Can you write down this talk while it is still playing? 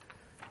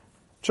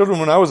Children,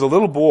 when I was a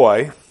little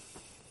boy,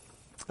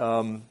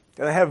 and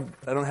I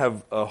don't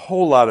have a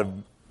whole lot of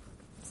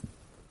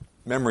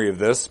memory of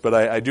this, but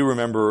I do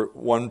remember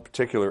one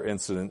particular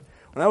incident.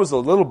 When I was a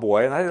little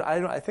boy, and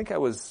I think I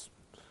was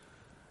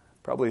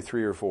probably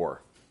 3 or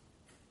 4.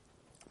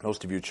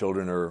 Most of you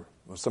children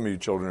some of you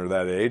children are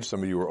that age,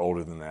 some of you are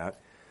older than that.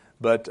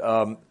 But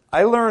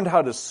I learned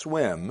how to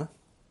swim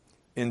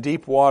in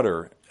deep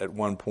water at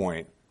one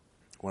point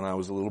when I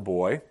was a little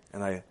boy,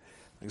 and like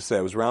I say,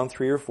 I was around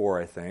 3 or 4,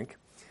 I think.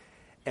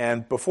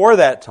 And before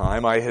that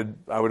time, I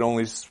would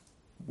only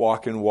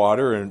walk in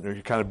water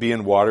and kind of be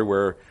in water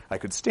where I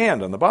could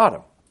stand on the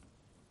bottom.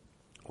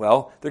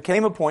 Well, there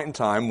came a point in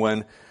time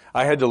when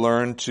I had to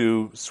learn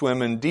to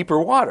swim in deeper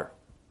water.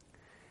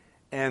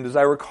 And as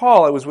I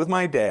recall, I was with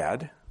my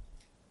dad,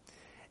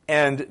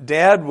 and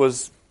Dad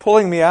was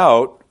pulling me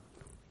out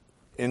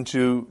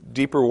into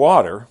deeper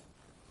water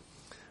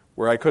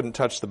where I couldn't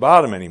touch the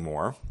bottom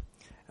anymore.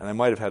 And I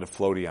might have had a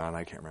floaty on,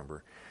 I can't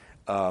remember.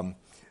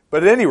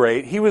 But at any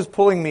rate, he was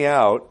pulling me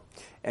out,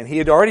 and he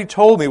had already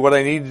told me what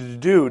I needed to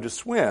do to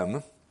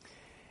swim.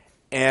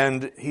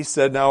 And he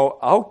said, "Now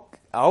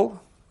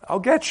I'll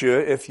get you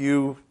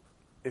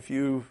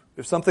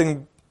if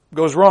something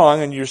goes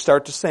wrong and you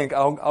start to sink.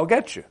 I'll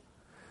get you.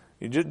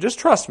 You just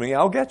trust me.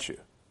 I'll get you."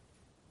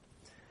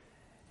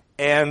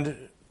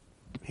 And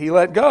he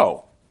let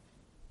go.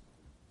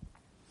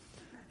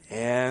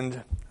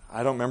 And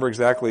I don't remember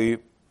exactly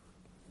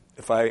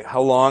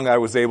how long I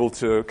was able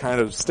to kind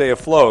of stay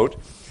afloat.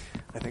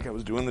 I think I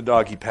was doing the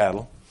doggy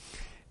paddle.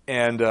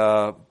 And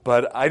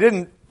but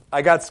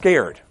I got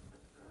scared.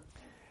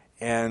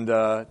 And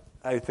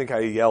I think I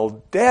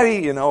yelled,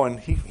 "Daddy," and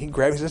he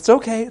grabbed me and said,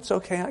 It's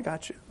okay, I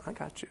got you.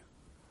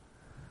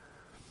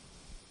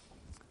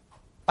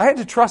 I had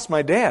to trust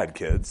my dad,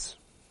 kids.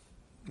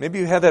 Maybe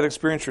you had that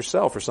experience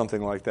yourself or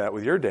something like that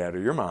with your dad or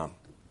your mom.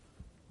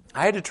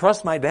 I had to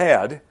trust my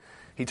dad.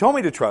 He told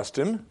me to trust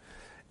him,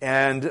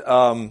 and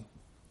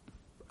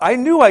I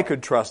knew I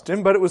could trust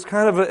him, but it was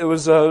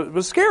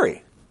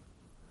scary.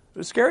 It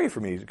was scary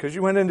for me because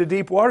you went into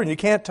deep water and you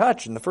can't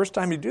touch, and the first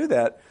time you do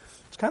that,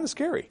 it's kind of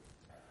scary.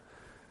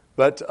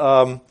 But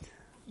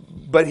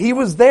he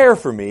was there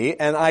for me,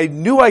 and I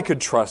knew I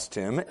could trust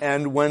him.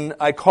 And when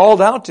I called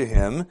out to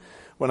him,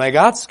 when I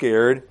got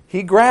scared,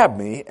 he grabbed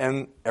me,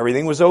 and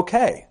everything was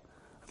okay.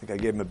 I think I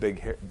gave him a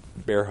big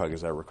bear hug,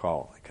 as I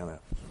recall. I kind of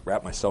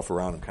wrapped myself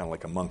around him, kind of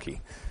like a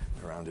monkey,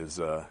 around his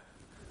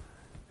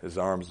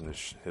arms and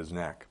his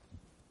neck.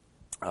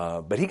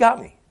 But he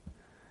got me,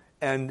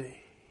 and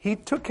he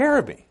took care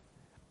of me.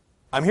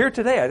 I'm here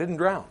today. I didn't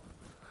drown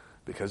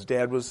because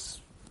Dad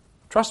was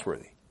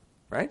trustworthy,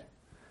 right?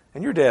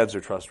 And your dads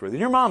are trustworthy.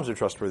 Your moms are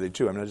trustworthy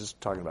too. I'm not just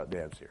talking about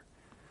dads here.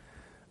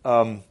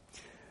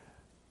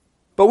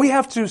 But we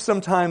have to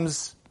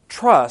sometimes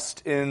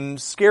trust in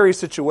scary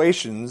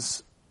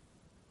situations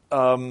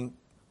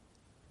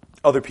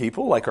other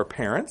people, like our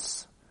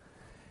parents.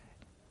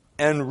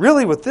 And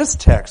really what this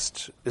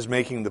text is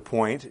making a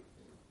point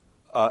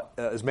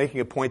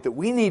that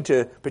we need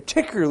to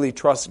particularly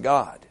trust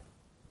God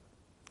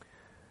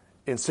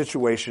in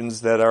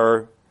situations that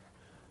are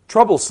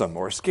troublesome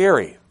or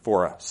scary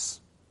for us.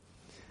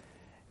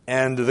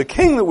 And the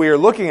king that we are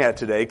looking at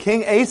today,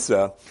 King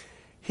Asa,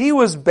 he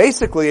was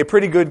basically a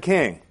pretty good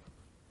king.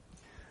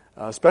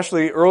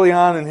 Especially early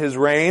on in his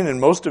reign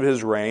and most of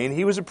his reign,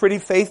 he was a pretty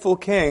faithful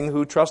king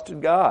who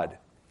trusted God.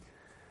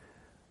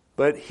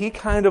 But he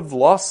kind of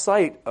lost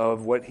sight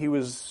of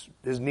his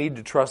need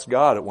to trust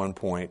God at one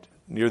point,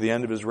 near the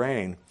end of his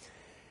reign.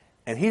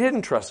 And he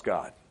didn't trust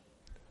God.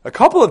 A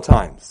couple of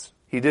times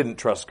he didn't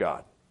trust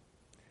God.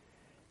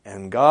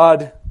 And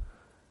God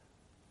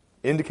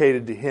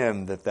indicated to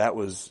him that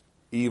was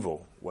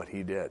evil, what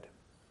he did.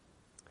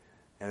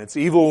 And it's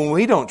evil when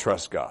we don't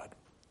trust God.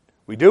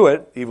 We do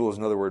it. Evil is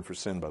another word for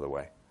sin, by the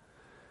way.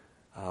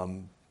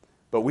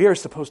 But we are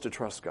supposed to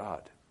trust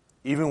God,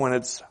 even when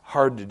it's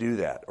hard to do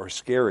that or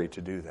scary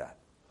to do that.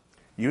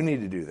 You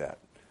need to do that.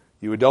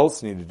 You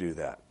adults need to do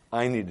that.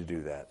 I need to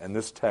do that. And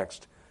this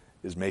text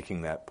is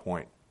making that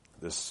point.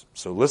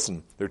 So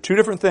listen, there are two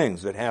different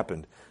things that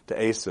happened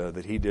to Asa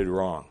that he did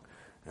wrong.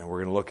 And we're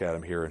going to look at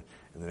them here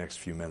in the next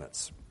few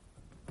minutes.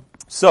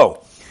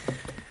 So,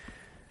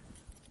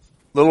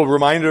 little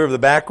reminder of the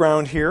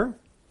background here.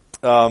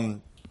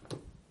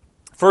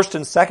 First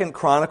and Second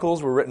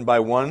Chronicles were written by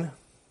one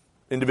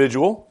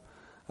individual,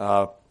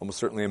 almost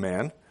certainly a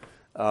man.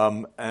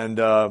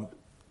 And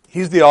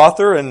he's the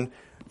author, and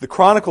the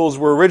Chronicles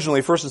were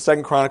originally, First and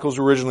Second Chronicles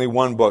were originally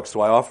one book,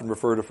 so I often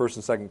refer to First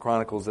and Second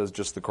Chronicles as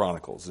just the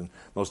Chronicles, and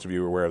most of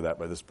you are aware of that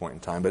by this point in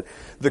time. But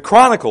the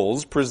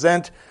Chronicles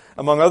present,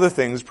 among other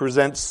things,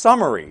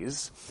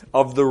 summaries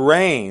of the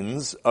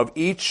reigns of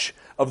each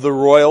of the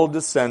royal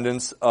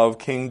descendants of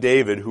King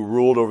David, who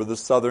ruled over the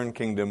southern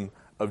kingdom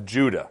of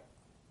Judah.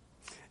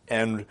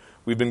 And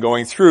we've been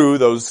going through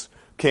those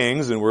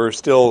kings, and we're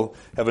still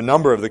have a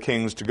number of the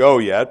kings to go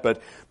yet.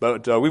 But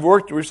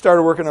we've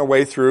started working our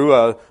way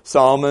through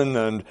Solomon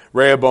and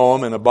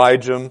Rehoboam and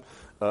Abijah,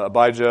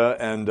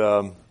 and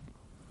now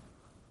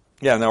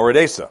we're at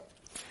Asa.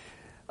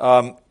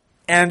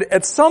 And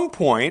at some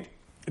point,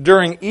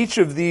 during each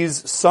of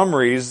these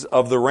summaries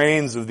of the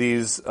reigns of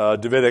these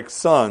Davidic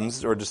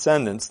sons or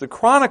descendants, the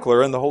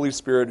chronicler and the Holy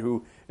Spirit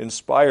who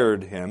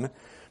inspired him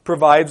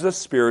provides a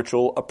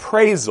spiritual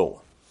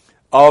appraisal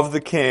of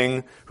the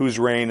king whose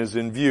reign is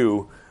in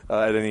view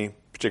at any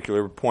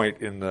particular point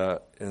in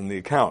the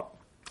account.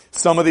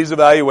 Some of these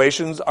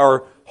evaluations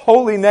are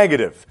wholly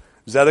negative.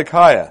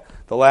 Zedekiah,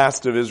 the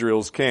last of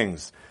Israel's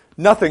kings.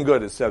 Nothing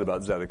good is said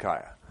about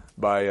Zedekiah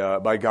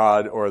by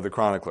God or the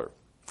chronicler.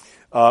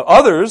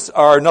 Others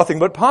are nothing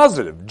but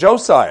positive.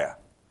 Josiah.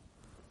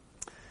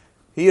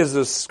 He is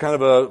this kind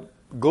of a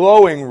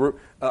glowing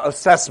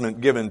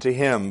assessment given to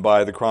him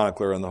by the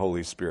chronicler and the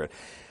Holy Spirit.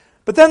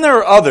 But then there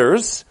are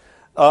others,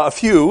 a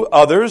few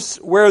others,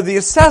 where the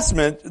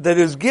assessment that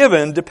is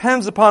given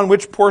depends upon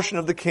which portion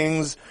of the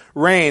king's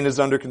reign is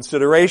under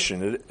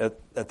consideration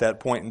at that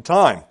point in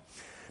time.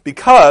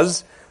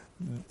 Because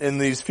in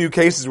these few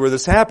cases where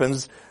this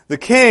happens, the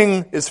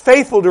king is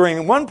faithful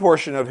during one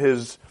portion of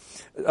his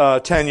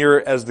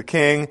tenure as the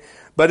king,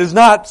 but is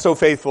not so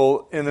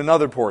faithful in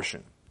another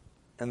portion.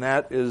 And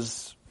that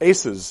is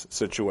Asa's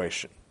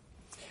situation.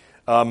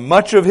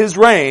 Much of his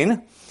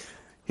reign,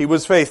 he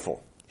was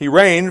faithful. He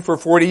reigned for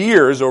 40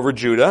 years over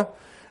Judah,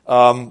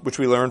 which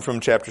we learned from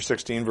chapter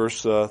 16,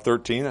 verse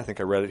 13. I think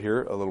I read it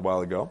here a little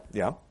while ago.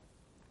 Yeah.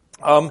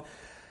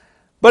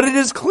 But it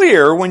is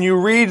clear when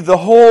you read the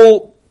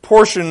whole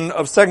portion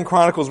of 2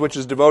 Chronicles, which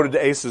is devoted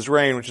to Asa's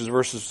reign, which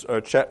is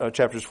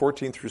chapters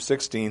 14 through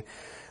 16,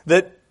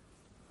 that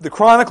the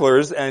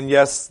chroniclers, and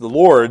yes, the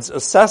Lord's,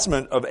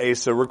 assessment of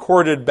Asa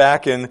recorded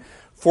back in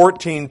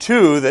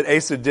 14:2 that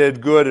Asa did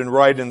good and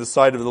right in the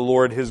sight of the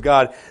Lord his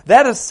God.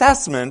 That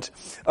assessment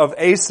of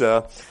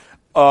Asa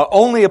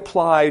only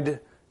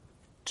applied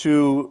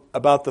to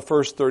about the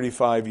first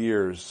 35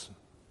 years,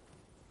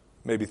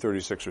 maybe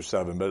 36 or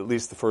 7, but at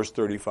least the first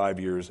 35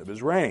 years of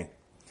his reign.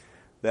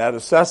 That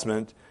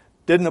assessment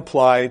didn't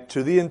apply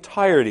to the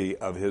entirety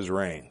of his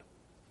reign.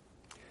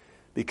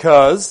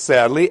 Because,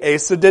 sadly,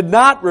 Asa did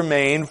not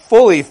remain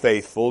fully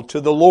faithful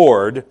to the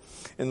Lord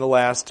in the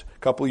last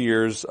couple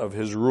years of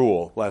his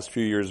rule, last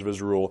few years of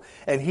his rule.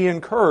 And he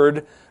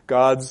incurred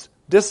God's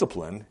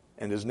discipline,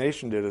 and his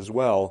nation did as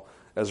well,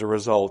 as a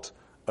result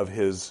of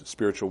his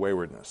spiritual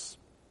waywardness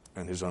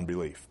and his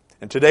unbelief.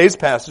 And today's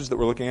passage that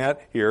we're looking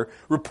at here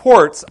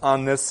reports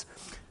on this,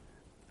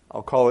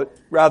 I'll call it,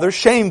 rather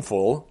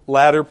shameful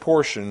latter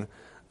portion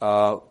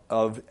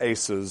of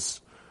Asa's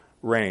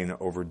reign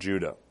over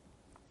Judah.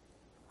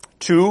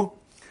 2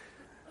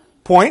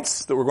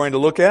 points that we're going to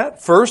look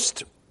at.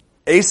 First,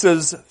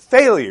 Asa's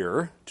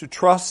failure to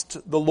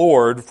trust the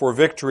Lord for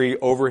victory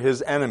over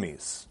his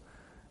enemies.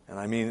 And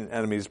I mean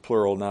enemies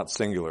plural, not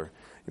singular.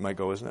 You might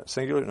go, isn't it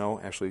singular?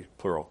 No, actually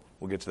plural.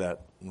 We'll get to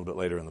that a little bit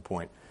later in the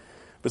point.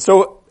 But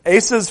so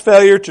Asa's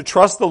failure to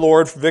trust the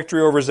Lord for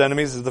victory over his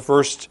enemies is the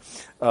first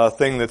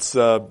thing that's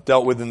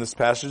dealt with in this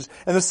passage.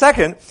 And the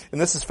second, and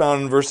this is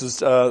found in verses,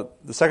 the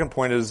second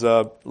point is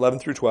 11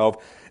 through 12,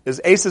 is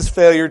Asa's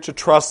failure to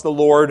trust the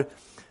Lord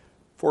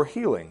for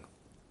healing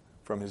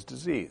from his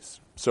disease.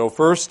 So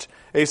first,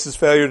 Asa's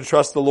failure to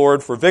trust the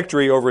Lord for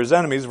victory over his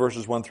enemies,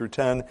 verses 1 through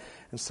 10.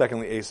 And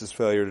secondly, Asa's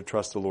failure to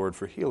trust the Lord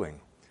for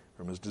healing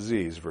from his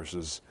disease,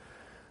 verses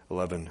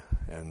 11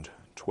 and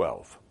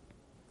 12.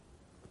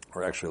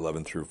 Or actually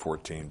 11 through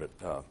 14,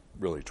 but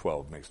really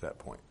 12 makes that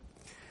point.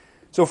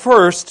 So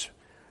first,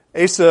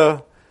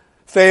 Asa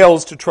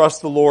fails to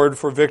trust the Lord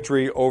for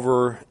victory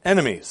over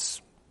enemies.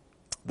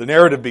 The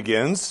narrative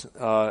begins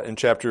in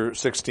chapter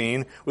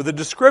 16 with a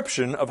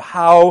description of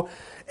how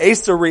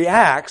Asa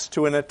reacts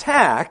to an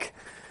attack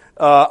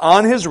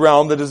on his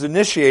realm that is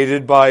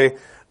initiated by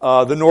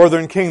the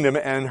northern kingdom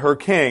and her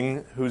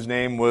king, whose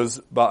name was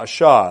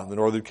Baasha. The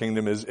northern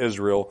kingdom is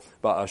Israel.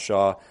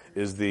 Baasha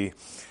is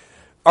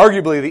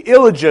arguably the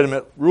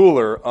illegitimate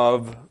ruler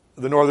of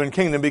the northern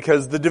kingdom,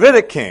 because the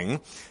Davidic king,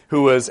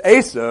 who was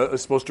Asa,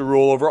 is supposed to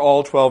rule over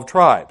all 12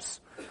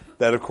 tribes.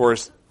 That, of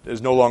course,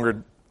 is no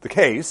longer the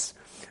case.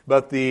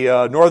 But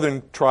the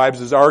northern tribes,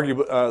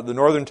 the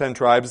northern 10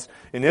 tribes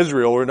in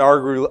Israel, were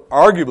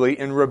arguably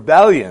in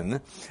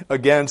rebellion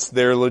against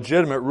their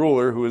legitimate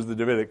ruler, who is the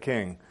Davidic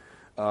king,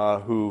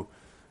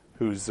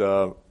 whose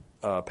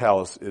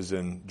palace is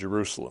in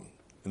Jerusalem.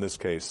 In this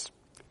case,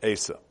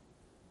 Asa.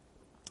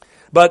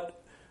 But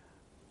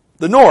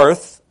the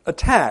north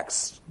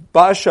attacks.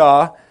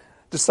 Baasha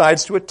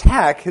decides to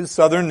attack his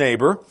southern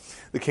neighbor,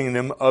 the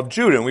kingdom of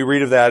Judah. And we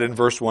read of that in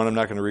verse 1. I'm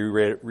not going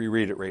to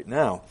reread it right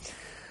now.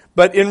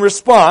 But in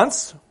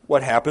response,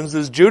 what happens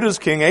is Judah's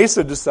king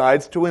Asa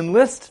decides to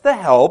enlist the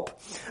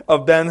help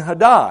of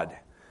Ben-Hadad,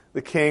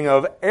 the king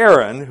of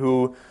Aram,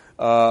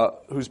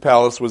 whose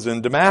palace was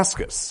in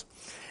Damascus.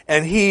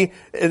 And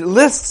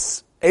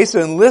Asa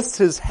enlists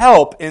his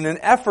help in an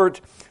effort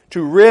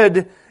to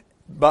rid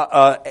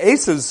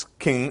Asa's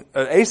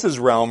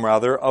realm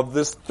of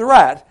this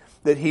threat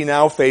that he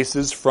now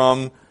faces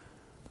from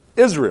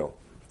Israel,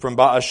 from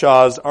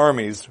Baasha's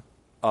armies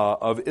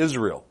of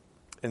Israel.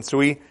 And so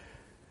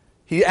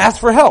he asks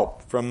for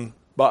help from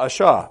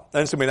Ben-Hadad.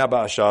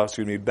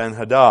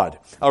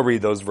 I'll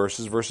read those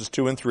verses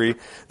 2 and 3.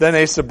 Then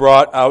Asa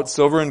brought out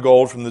silver and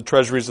gold from the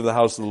treasuries of the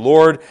house of the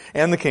Lord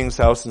and the king's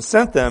house and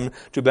sent them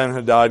to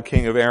Ben-Hadad,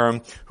 king of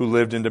Aram, who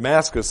lived in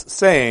Damascus,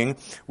 saying,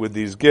 with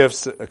these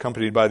gifts,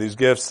 accompanied by these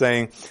gifts,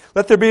 saying,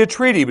 let there be a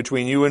treaty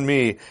between you and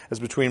me, as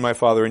between my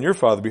father and your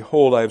father.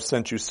 Behold, I have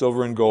sent you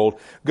silver and gold.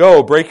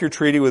 Go, break your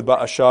treaty with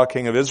Baasha,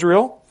 king of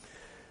Israel,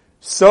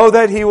 so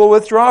that he will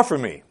withdraw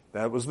from me.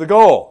 That was the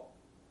goal.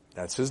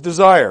 That's his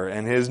desire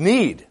and his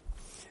need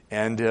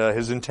and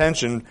his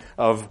intention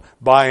of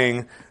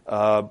buying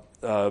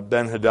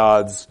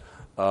Ben-Hadad's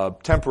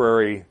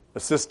temporary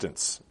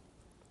assistance,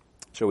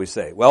 shall we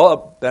say.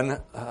 Well,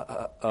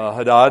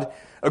 Ben-Hadad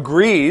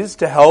agrees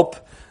to help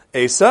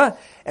Asa,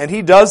 and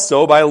he does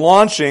so by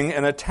launching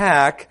an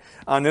attack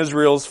on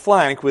Israel's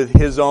flank with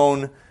his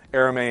own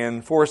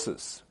Aramaean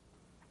forces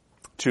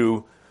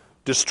to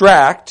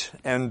distract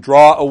and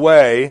draw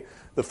away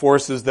the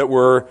forces that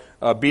were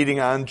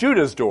beating on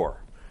Judah's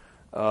door.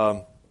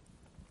 And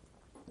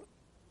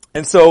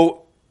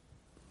so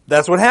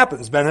that's what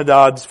happens.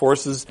 Ben-Hadad's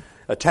forces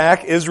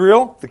attack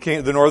Israel,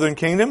 the northern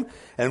kingdom,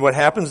 and what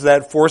happens is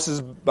that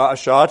forces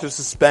Baasha to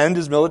suspend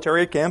his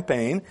military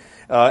campaign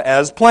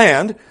as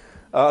planned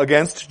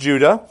against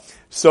Judah,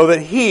 so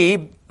that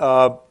he,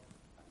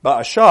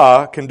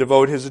 Baasha, can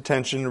devote his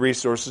attention and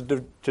resources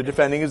to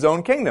defending his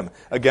own kingdom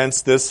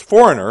against this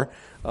foreigner,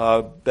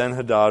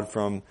 Ben-Hadad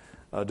from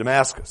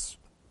Damascus.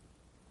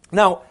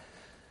 Now,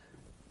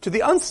 to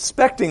the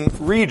unsuspecting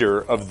reader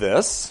of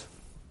this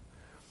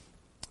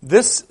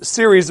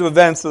series of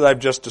events that I've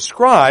just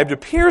described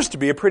appears to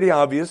be a pretty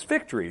obvious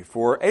victory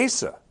for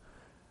Asa.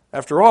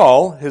 After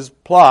all, his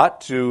plot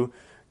to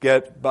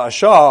get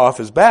Baasha off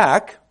his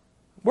back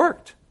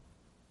worked.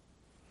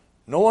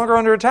 No longer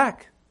under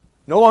attack.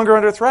 No longer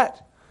under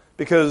threat.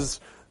 Because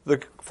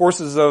the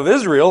forces of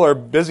Israel are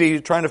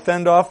busy trying to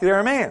fend off the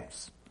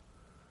Arameans.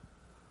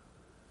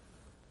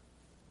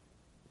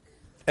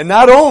 And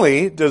not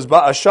only does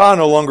Baasha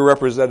no longer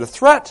represent a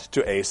threat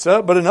to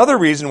Asa, but another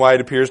reason why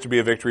it appears to be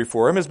a victory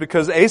for him is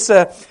because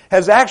Asa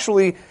has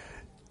actually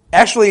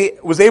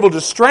was able to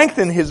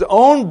strengthen his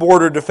own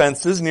border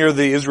defenses near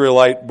the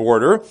Israelite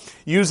border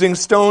using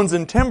stones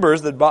and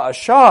timbers that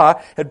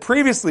Baasha had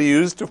previously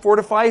used to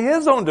fortify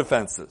his own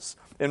defenses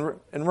in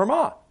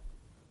Ramah.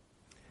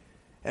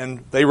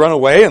 And they run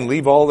away and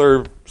leave all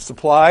their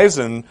supplies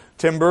and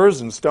timbers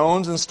and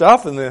stones and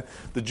stuff, and the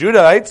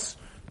Judahites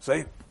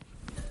say,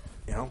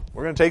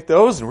 we're going to take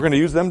those and we're going to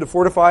use them to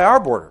fortify our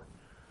border.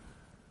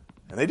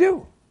 And they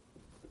do.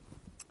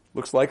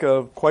 Looks like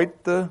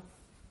quite the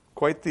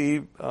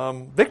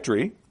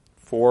victory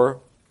for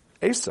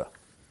Asa.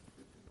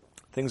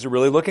 Things are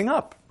really looking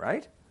up,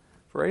 right?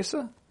 For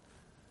Asa?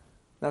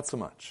 Not so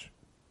much.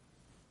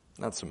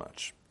 Not so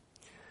much.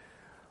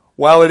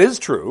 While it is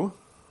true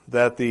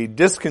that the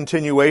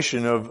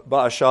discontinuation of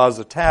Baasha's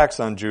attacks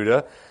on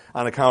Judah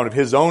on account of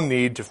his own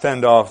need to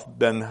fend off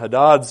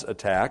Ben-Hadad's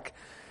attack,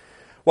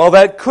 while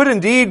that could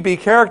indeed be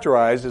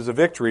characterized as a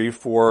victory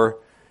for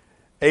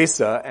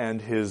Asa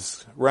and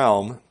his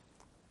realm,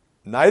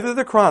 neither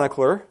the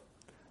chronicler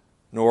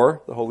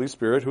nor the Holy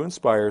Spirit who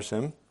inspires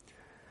him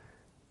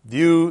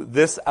view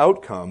this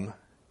outcome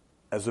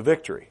as a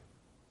victory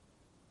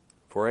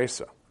for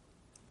Asa.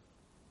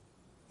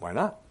 Why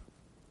not?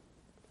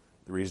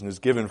 The reason is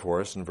given for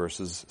us in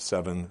verses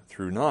 7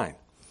 through 9.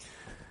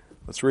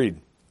 Let's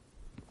read.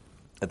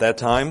 At that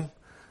time,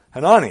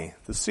 Hanani,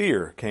 the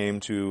seer, came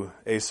to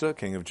Asa,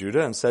 king of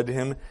Judah, and said to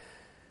him,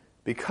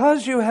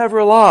 because you have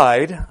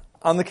relied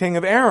on the king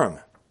of Aram,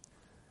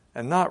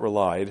 and not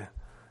relied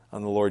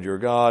on the Lord your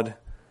God,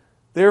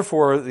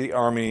 therefore the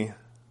army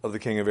of the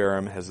king of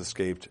Aram has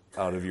escaped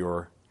out of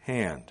your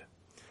hand.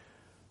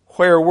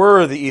 Where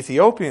were the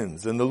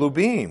Ethiopians and the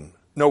Lubim?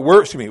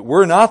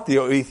 Were not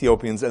the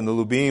Ethiopians and the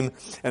Lubim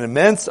an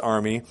immense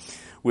army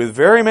with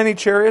very many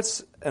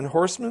chariots and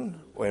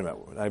horsemen? Wait a minute,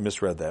 I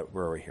misread that.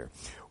 Where are we here?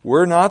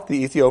 Were not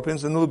the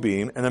Ethiopians and the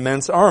Lubim an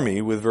immense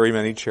army with very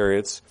many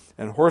chariots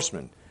and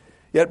horsemen?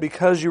 Yet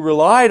because you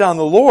relied on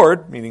the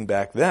Lord, meaning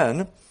back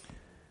then,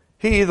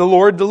 He, the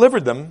Lord,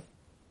 delivered them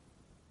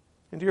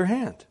into your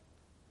hand.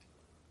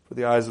 For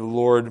the eyes of the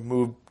Lord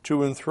move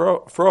to and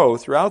fro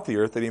throughout the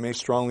earth, that He may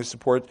strongly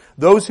support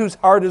those whose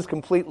heart is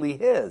completely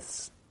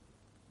His.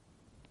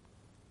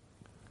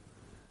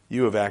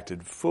 You have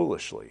acted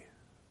foolishly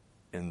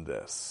in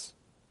this.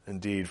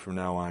 Indeed, from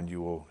now on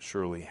you will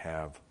surely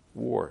have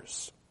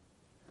wars.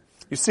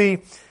 You see,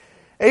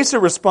 Asa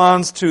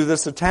responds to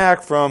this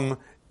attack from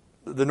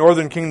the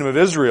northern kingdom of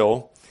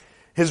Israel.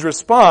 His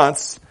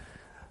response,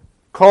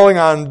 calling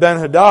on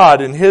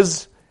Ben-Hadad and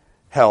his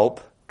help,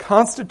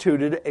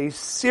 constituted a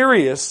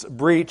serious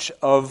breach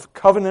of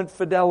covenant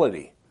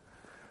fidelity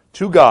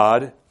to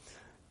God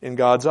in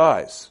God's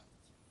eyes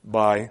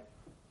by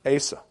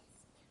Asa.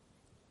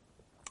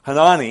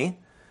 Hanani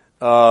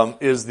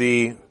is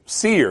the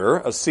seer.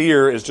 A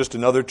seer is just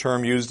another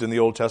term used in the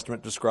Old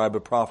Testament to describe a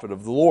prophet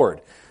of the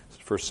Lord.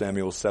 1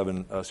 Samuel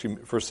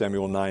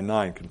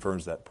 9:9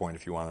 confirms that point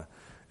if you want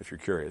if you're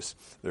curious.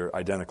 They're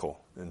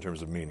identical in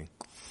terms of meaning.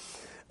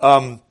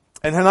 And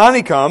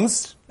Hanani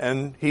comes,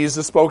 and he's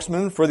the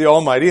spokesman for the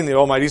Almighty, and the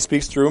Almighty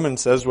speaks through him and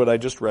says what I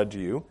just read to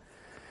you.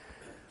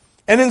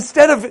 And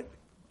instead of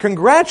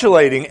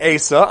congratulating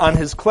Asa on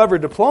his clever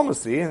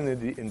diplomacy, and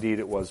indeed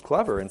it was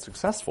clever and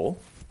successful,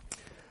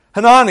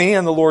 Hanani,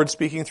 and the Lord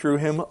speaking through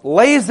him,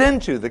 lays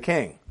into the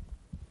king.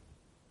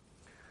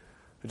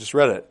 I just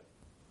read it.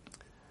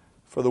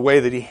 For the way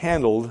that he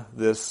handled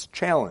this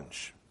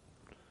challenge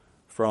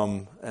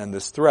and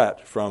this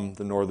threat from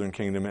the northern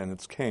kingdom and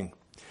its king.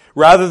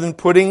 Rather than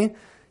putting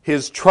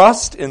his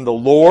trust in the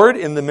Lord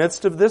in the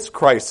midst of this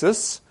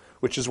crisis,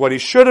 which is what he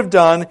should have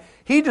done,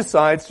 he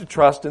decides to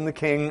trust in the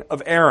king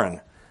of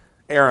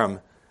Aram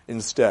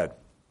instead.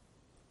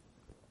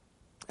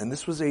 And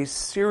this was a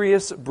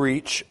serious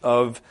breach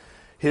of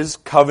his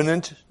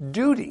covenant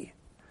duty,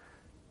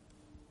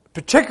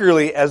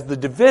 particularly as the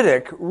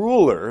Davidic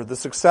ruler, the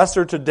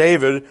successor to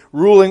David,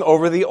 ruling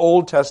over the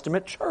Old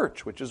Testament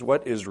church, which is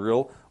what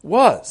Israel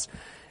was.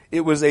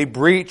 It was a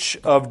breach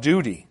of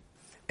duty,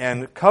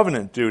 and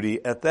covenant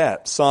duty at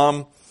that.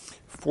 Psalm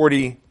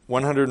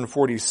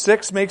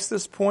 146 makes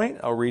this point.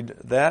 I'll read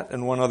that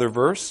and one other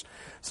verse.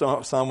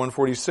 So Psalm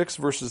 146,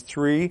 verses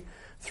 3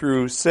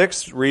 through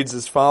 6, reads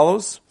as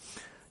follows.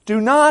 Do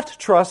not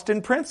trust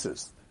in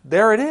princes.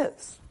 There it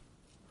is.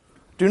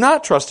 Do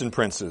not trust in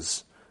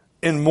princes,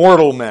 in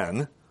mortal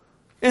men,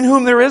 in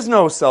whom there is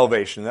no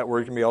salvation. That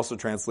word can be also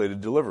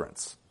translated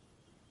deliverance.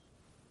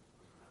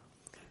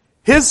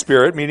 His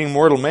spirit, meaning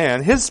mortal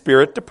man, his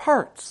spirit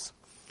departs,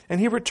 and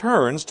he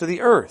returns to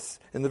the earth.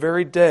 In the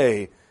very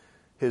day,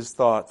 his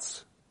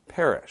thoughts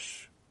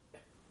perish.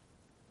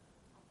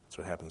 That's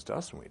what happens to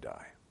us when we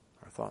die.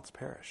 Our thoughts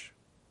perish.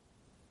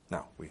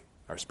 Now,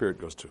 our spirit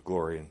goes to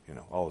glory and,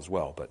 all is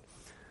well. But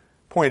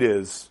point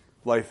is,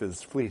 life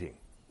is fleeting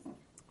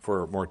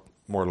for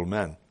mortal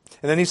men.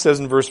 And then he says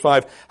in verse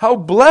 5, how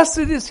blessed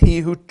is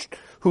he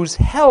whose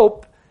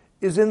help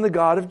is in the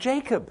God of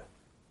Jacob,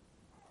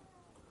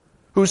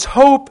 whose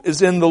hope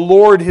is in the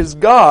Lord his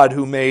God,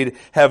 who made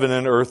heaven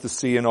and earth, the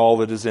sea, and all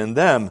that is in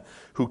them,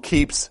 who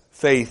keeps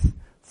faith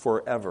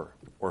forever,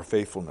 or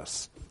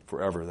faithfulness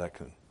forever. That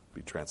can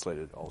be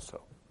translated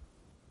also.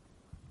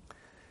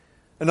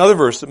 Another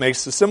verse that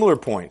makes a similar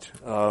point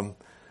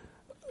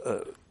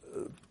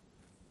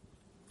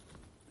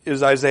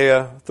is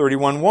Isaiah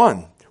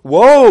 31:1.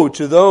 Woe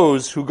to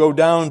those who go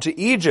down to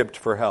Egypt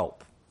for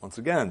help. Once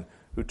again,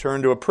 who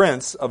turn to a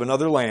prince of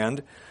another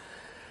land.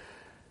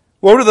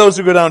 Woe to those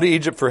who go down to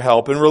Egypt for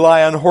help and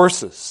rely on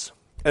horses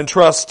and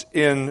trust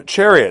in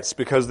chariots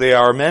because they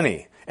are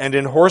many and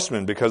in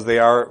horsemen because they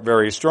are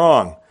very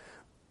strong.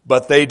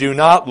 But they do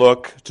not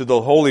look to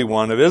the Holy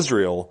One of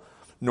Israel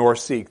nor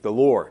seek the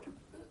Lord.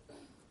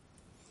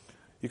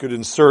 You could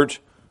insert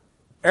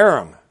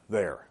Aram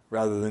there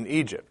rather than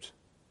Egypt.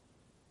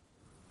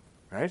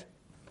 Right?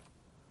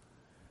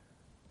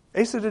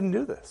 Asa didn't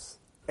do this.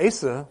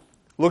 Asa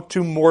looked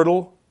to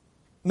mortal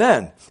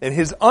men. And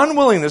his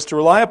unwillingness to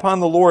rely upon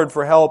the Lord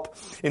for help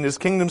in his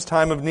kingdom's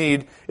time of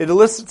need, it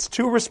elicits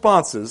two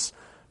responses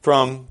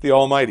from the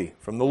Almighty,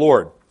 from the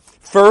Lord.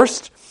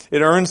 First,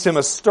 it earns him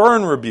a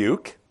stern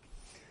rebuke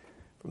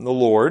from the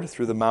Lord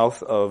through the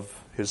mouth of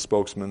his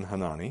spokesman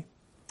Hanani.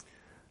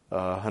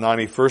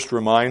 Hanani first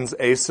reminds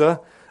Asa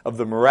of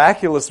the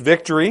miraculous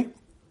victory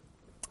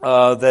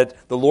that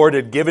the Lord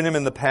had given him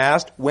in the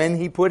past when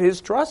he put his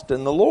trust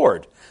in the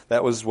Lord.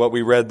 That was what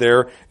we read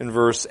there in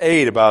verse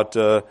 8 about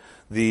the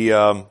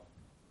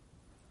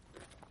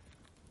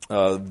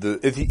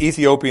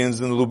Ethiopians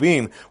and the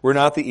Lubim. Were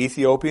not the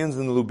Ethiopians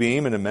and the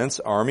Lubim an immense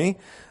army?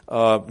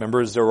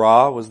 Remember,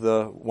 Zerah was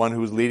the one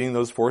who was leading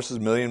those forces.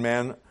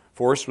 Million-man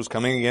force was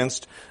coming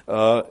against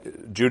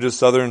Judah's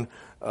southern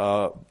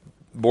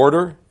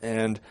border.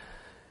 And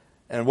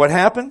what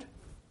happened?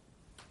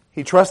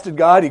 He trusted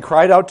God. He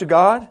cried out to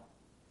God.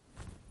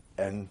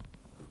 And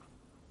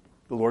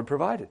the Lord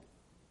provided.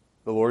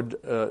 The Lord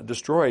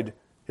destroyed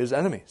his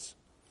enemies.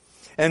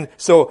 And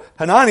so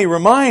Hanani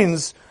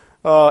reminds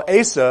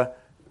Asa,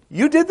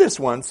 you did this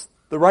once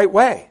the right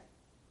way.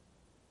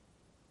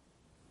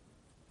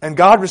 And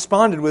God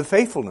responded with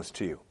faithfulness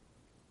to you.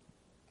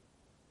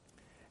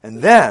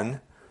 And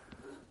then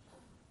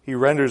he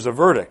renders a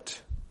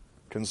verdict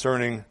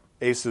concerning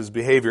Asa's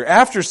behavior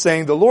after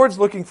saying the Lord's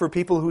looking for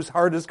people whose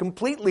heart is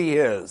completely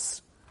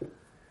his.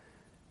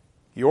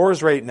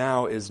 Yours right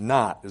now is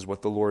not, is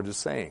what the Lord is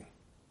saying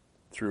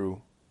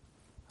through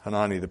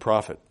Hanani the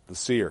prophet, the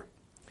seer.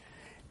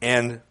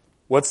 And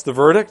what's the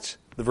verdict?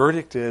 The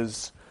verdict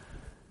is,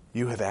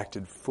 you have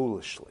acted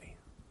foolishly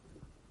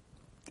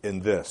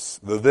in this.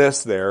 The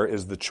this there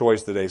is the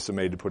choice that Asa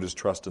made to put his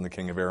trust in the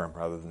king of Aram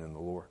rather than in the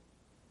Lord.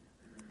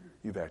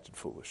 You've acted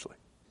foolishly.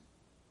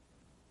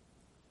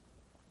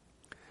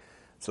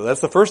 So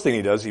that's the first thing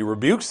he does. He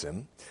rebukes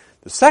him.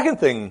 The second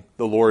thing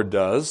the Lord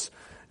does,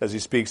 as he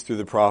speaks through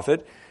the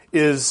prophet,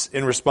 is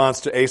in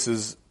response to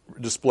Asa's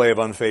display of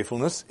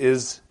unfaithfulness,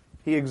 is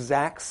he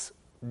exacts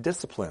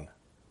discipline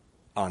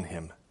on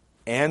him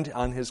and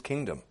on his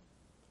kingdom.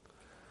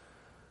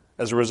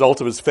 as a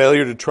result of his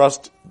failure to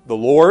trust the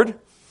Lord,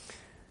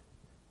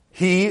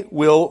 he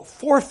will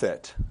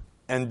forfeit,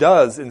 and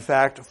does, in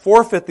fact,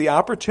 forfeit the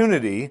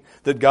opportunity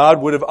that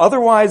God would have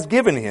otherwise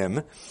given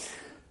him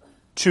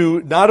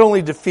to not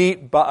only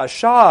defeat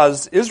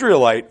Baasha's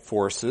Israelite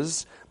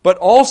forces, but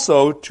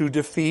also to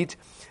defeat,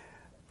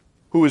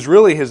 who is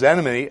really his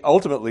enemy,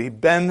 ultimately,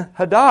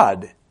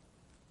 Ben-Hadad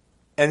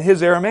and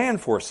his Aramean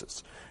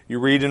forces. You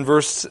read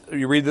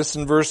this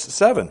in verse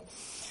 7.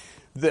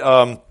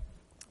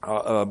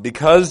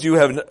 Because you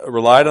have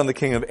relied on the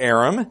king of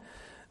Aram,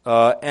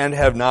 and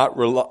have not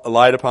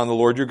relied upon the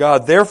Lord your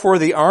God. Therefore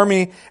the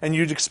army, and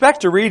you'd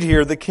expect to read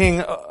here,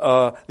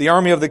 the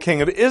army of the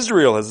king of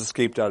Israel has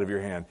escaped out of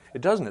your hand.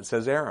 It doesn't, it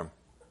says Aram.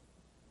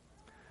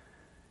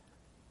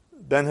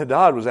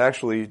 Ben-Hadad was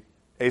actually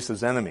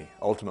Asa's enemy,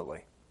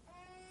 ultimately.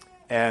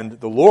 And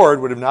the Lord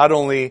would have not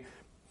only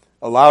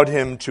allowed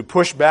him to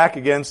push back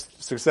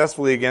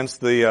successfully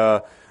against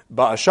the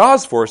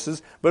Baasha's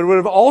forces, but it would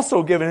have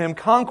also given him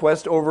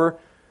conquest over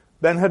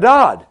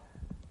Ben-Hadad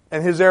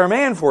and his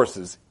Aramean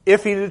forces,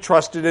 if he had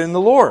trusted in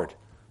the Lord.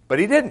 But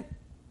he didn't.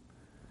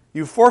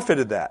 You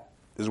forfeited that,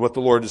 is what the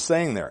Lord is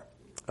saying there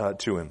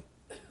to him.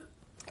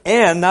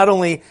 And not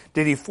only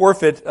did he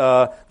forfeit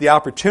the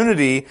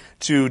opportunity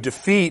to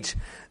defeat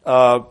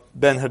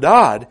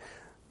Ben-Hadad,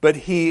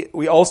 but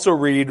we also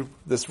read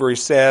this very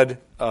sad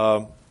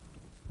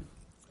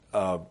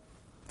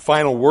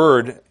final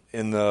word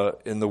in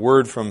the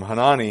word from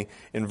Hanani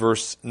in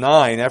verse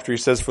 9, after he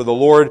says, For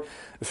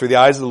the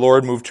eyes of the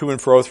Lord move to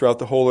and fro throughout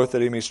the whole earth,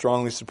 that he may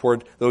strongly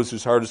support those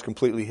whose heart is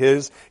completely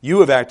his. You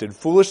have acted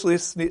foolishly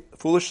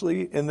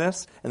in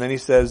this. And then he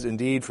says,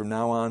 Indeed, from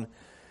now on,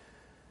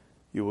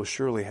 you will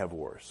surely have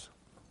wars.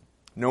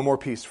 No more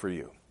peace for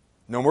you.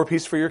 No more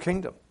peace for your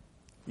kingdom.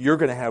 You're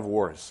going to have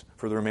wars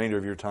for the remainder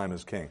of your time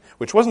as king,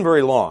 which wasn't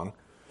very long.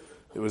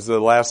 It was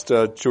the last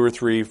 2 or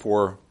 3,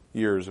 4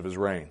 years of his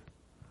reign.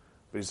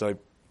 But he's like,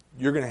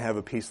 you're going to have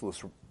a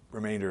peaceless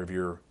remainder of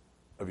your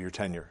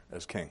tenure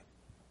as king.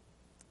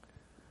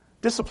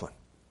 Discipline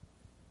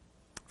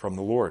from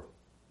the Lord.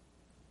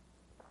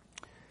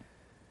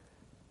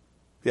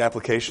 The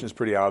application is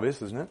pretty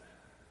obvious, isn't it?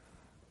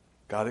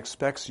 God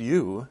expects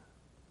you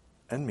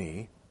and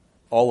me,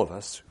 all of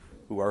us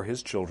who are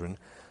his children,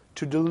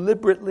 to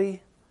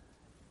deliberately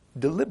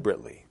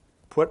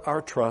put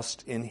our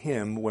trust in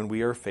him when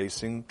we are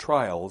facing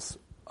trials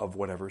of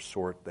whatever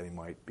sort they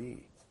might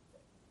be.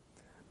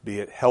 Be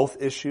it health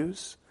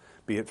issues,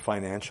 be it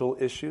financial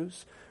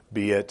issues,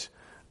 be it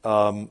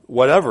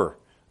whatever,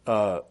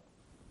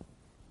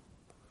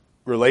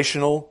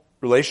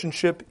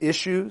 relationship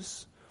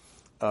issues,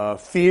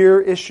 fear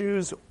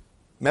issues,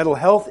 mental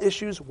health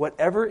issues,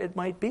 whatever it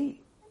might be.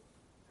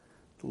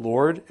 The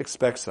Lord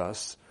expects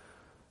us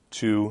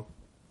to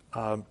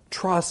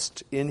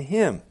trust in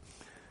him.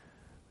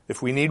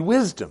 If we need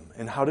wisdom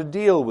in how to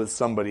deal with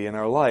somebody in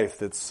our life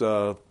that's,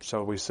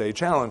 shall we say,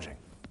 challenging,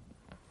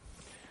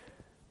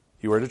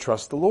 you are to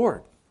trust the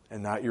Lord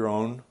and not your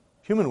own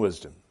human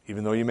wisdom,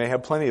 even though you may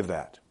have plenty of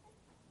that.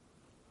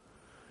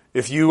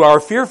 If you are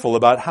fearful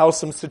about how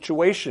some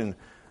situation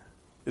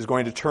is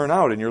going to turn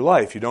out in your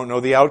life, you don't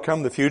know the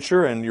outcome, the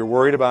future, and you're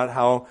worried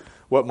about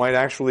what might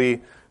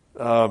actually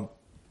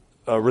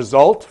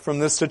result from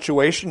this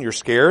situation, you're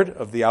scared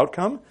of the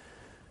outcome,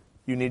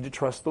 you need to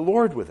trust the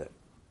Lord with it.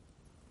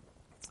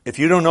 If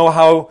you don't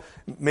know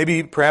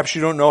perhaps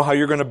you don't know how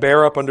you're going to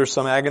bear up under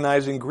some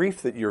agonizing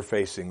grief that you're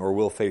facing or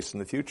will face in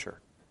the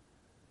future.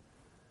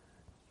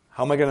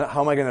 How am I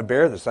going to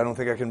bear this? I don't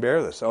think I can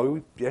bear this.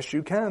 Oh, yes,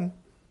 you can.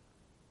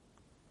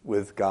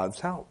 With God's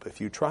help,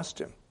 if you trust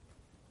him.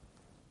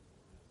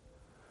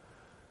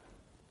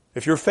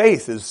 If your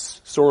faith is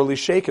sorely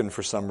shaken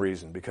for some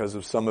reason because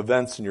of some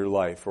events in your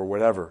life or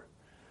whatever,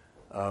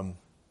 you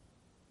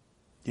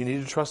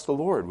need to trust the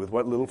Lord with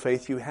what little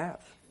faith you have.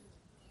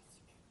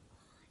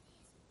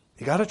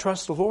 You got to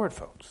trust the Lord,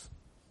 folks.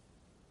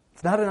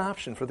 It's not an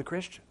option for the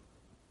Christian.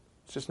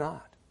 It's just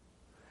not.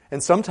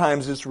 And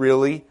sometimes it's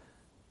really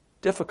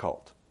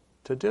difficult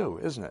to do,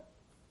 isn't it?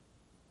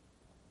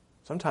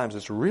 Sometimes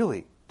it's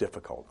really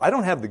difficult. I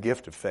don't have the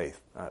gift of faith.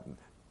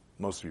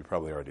 Most of you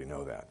probably already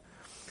know that.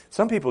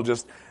 Some people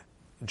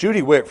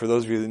Judy Wick, for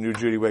those of you that knew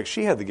Judy Wick,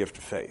 she had the gift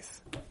of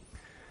faith.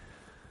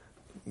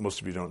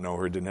 Most of you don't know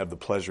her, didn't have the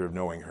pleasure of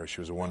knowing her.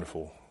 She was a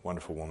wonderful,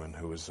 wonderful woman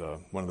who was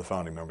one of the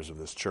founding members of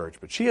this church.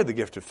 But she had the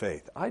gift of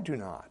faith. I do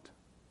not.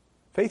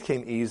 Faith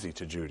came easy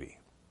to Judy,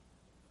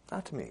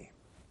 not to me.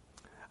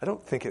 I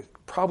don't think it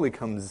probably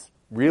comes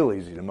real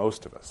easy to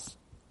most of us.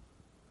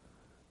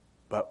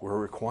 But we're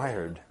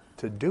required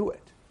to do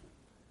it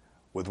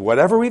with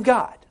whatever we've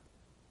got.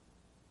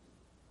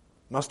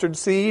 Mustard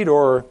seed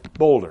or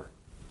boulder.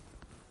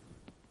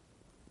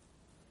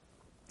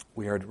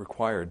 We are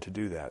required to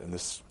do that, and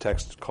this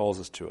text calls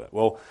us to it.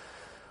 Well,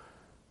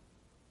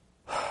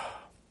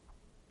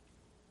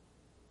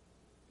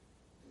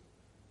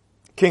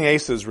 King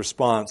Asa's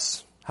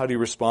response, how do you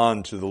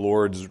respond to the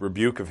Lord's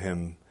rebuke of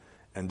him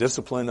and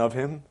discipline of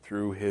him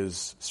through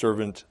his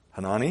servant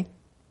Hanani?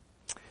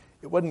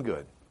 It wasn't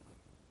good.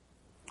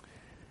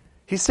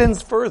 he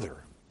sins further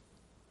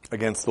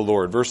against the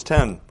Lord. Verse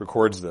 10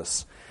 records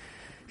this.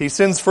 He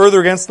sins further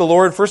against the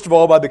Lord, first of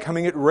all, by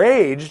becoming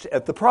enraged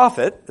at the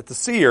prophet, at the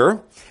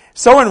seer.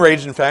 So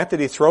enraged, in fact, that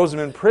he throws him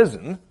in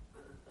prison.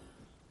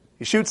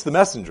 He shoots the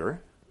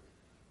messenger.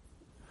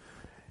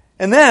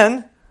 And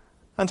then,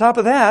 on top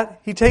of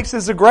that, he takes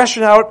his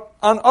aggression out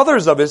on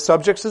others of his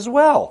subjects as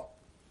well.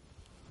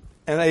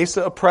 And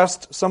Asa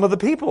oppressed some of the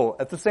people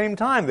at the same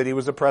time that he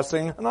was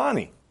oppressing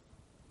Hanani.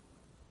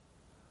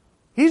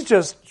 He's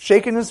just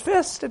shaking his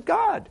fist at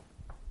God.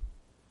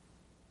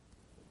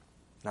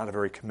 Not a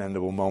very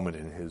commendable moment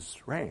in his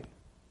reign.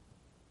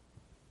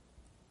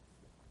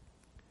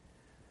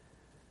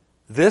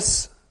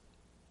 This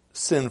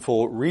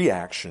sinful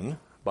reaction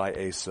by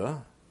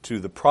Asa to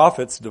the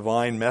prophet's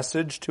divine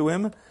message to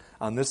him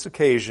on this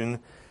occasion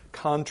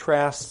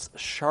contrasts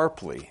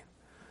sharply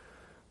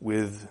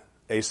with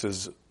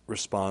Asa's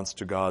response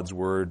to God's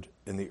word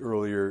in the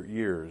earlier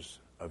years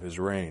of his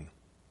reign,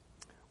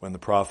 when the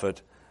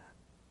prophet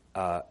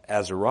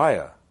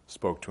Azariah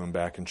spoke to him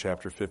back in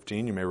chapter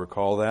 15. You may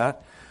recall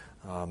that.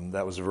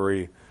 That was a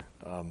very,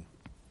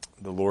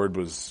 the Lord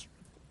was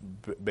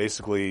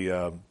basically,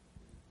 there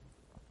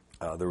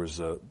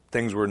was,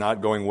 things were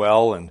not going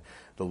well, and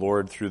the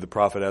Lord, through the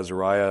prophet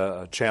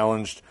Azariah,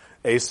 challenged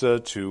Asa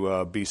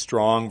to be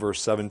strong,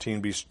 verse 7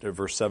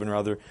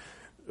 rather.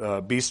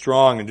 Be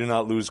strong and do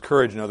not lose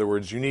courage. In other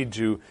words, you need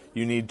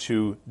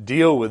to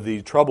deal with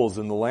the troubles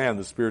in the land,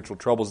 the spiritual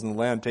troubles in the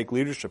land. Take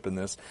leadership in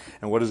this.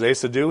 And what does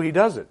Asa do? He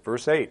does it.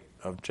 Verse 8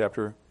 of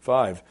chapter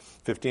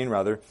 15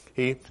 rather.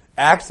 He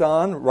acts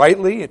on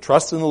rightly,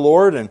 trusts in the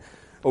Lord and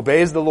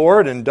obeys the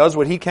Lord and does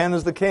what he can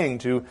as the king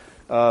to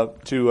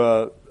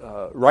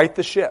right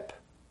the ship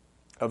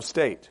of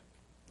state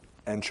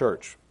and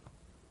church.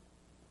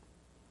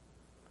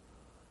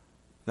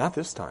 Not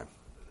this time.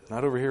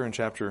 Not over here in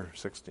chapter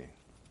 16.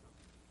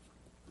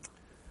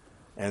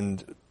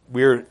 And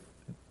we're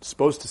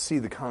supposed to see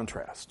the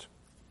contrast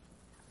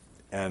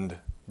and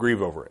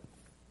grieve over it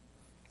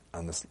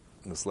in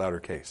this latter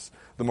case.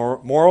 The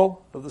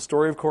moral of the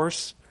story, of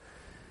course,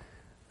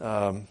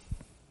 the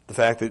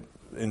fact that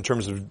in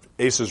terms of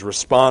Asa's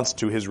response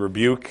to his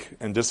rebuke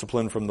and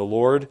discipline from the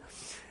Lord,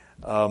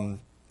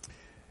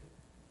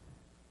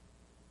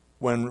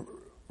 when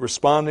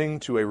responding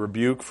to a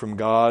rebuke from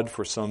God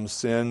for some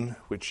sin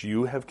which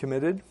you have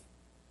committed,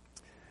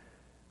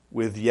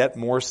 with yet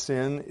more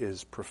sin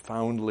is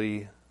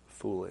profoundly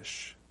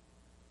foolish.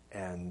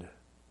 And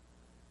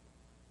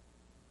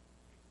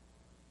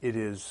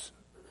it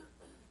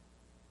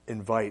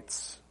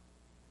invites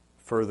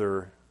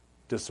further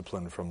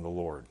discipline from the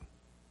Lord.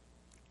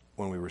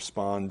 When we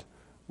respond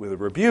with a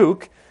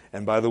rebuke,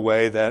 and by the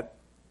way, that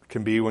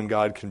can be when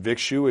God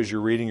convicts you as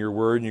you're reading your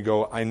word and you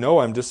go, I know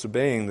I'm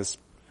disobeying this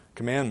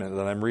commandment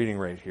that I'm reading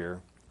right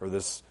here, or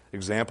this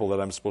example that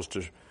I'm supposed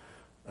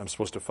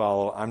to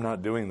follow. I'm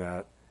not doing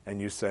that. And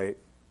you say,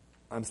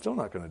 I'm still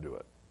not going to do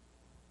it.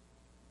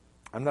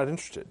 I'm not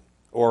interested.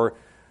 Or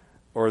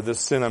this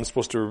sin I'm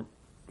supposed to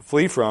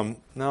flee from,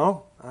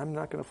 no, I'm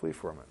not going to flee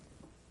from it.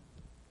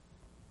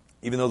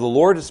 Even though the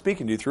Lord is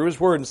speaking to you through his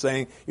word and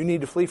saying, you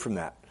need to flee from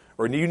that.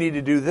 Or you need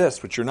to do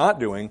this, which you're not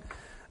doing.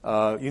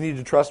 You need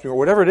to trust me, or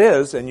whatever it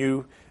is, and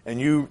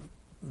you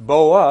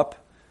bow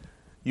up,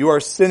 you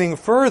are sinning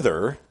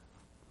further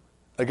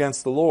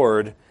against the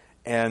Lord,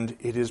 and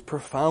it is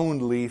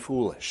profoundly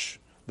foolish,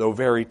 though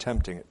very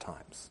tempting at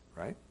times,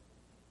 right?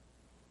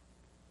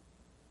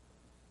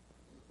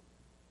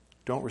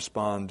 Don't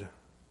respond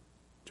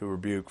to a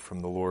rebuke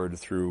from the Lord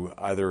through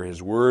either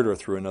his word or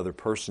through another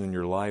person in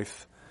your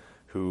life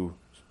who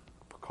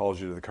calls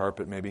you to the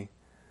carpet, maybe.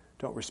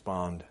 Don't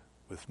respond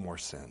with more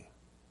sin.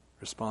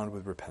 Respond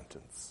with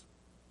repentance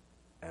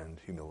and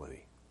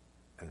humility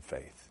and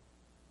faith.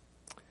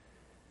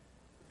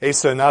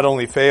 Asa not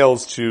only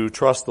fails to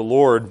trust the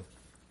Lord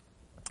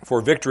for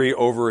victory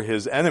over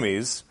his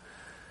enemies,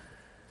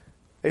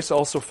 Asa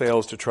also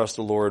fails to trust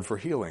the Lord for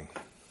healing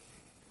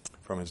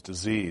from his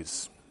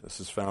disease. This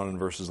is found in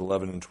verses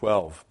 11 and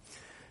 12.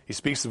 He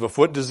speaks of a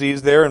foot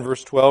disease there. In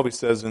verse 12, he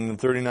says, in the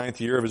 39th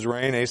year of his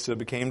reign, Asa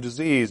became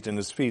diseased in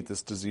his feet.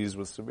 This disease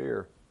was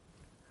severe.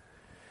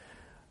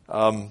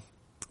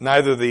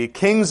 Neither the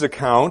king's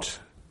account,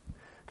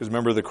 because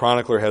remember the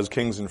chronicler has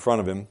kings in front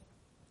of him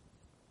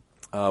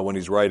when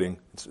he's writing.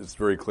 It's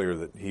very clear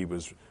that he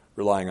was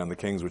relying on the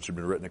kings, which had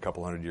been written a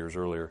couple hundred years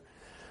earlier,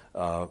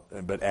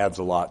 but adds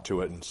a lot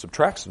to it and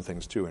subtracts some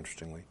things too,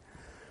 interestingly.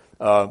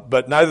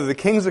 But neither the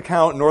king's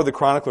account nor the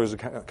chronicler's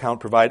account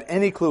provide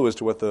any clue as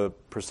to what the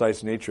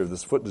precise nature of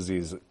this foot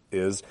disease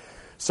is.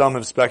 Some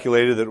have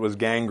speculated that it was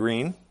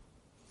gangrene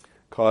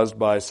caused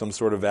by some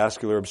sort of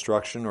vascular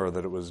obstruction, or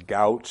that it was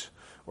gout,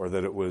 or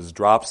that it was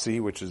dropsy,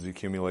 which is the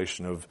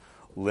accumulation of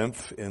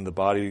lymph in the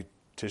body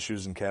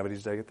tissues and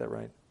cavities. Did I get that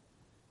right?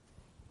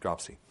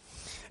 Dropsy.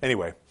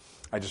 Anyway,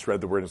 I just read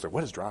the word and was like,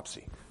 what is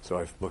dropsy? So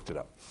I looked it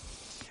up.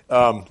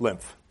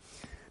 Lymph.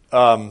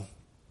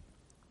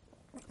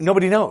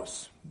 Nobody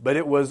knows, but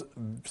it was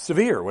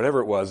severe,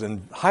 whatever it was,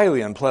 and highly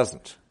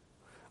unpleasant.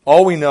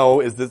 All we know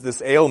is that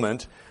this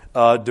ailment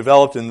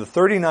developed in the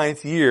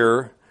 39th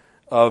year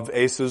of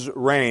Asa's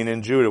reign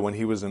in Judah, when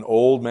he was an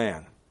old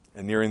man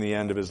and nearing the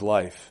end of his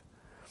life.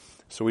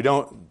 So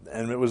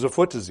and it was a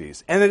foot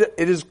disease. And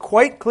it is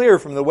quite clear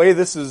from the way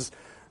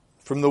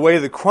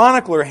the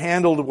chronicler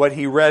handled what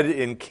he read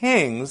in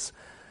Kings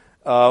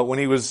when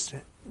he was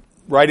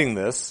writing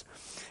this.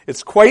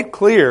 It's quite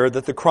clear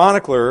that the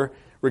chronicler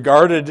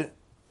regarded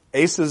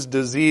Asa's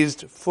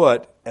diseased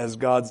foot as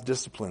God's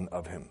discipline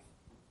of him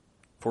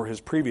for his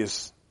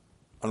previous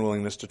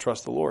unwillingness to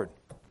trust the Lord.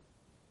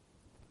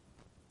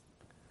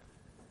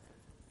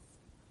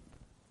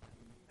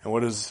 And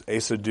what does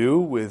Asa do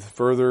with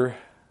further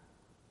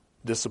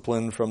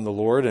discipline from the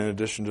Lord, in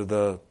addition to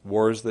the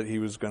wars that he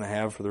was going to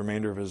have for the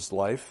remainder of his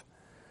life?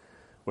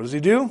 What does he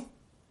do?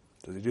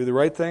 Does he do the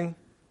right thing?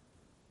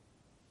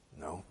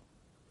 No,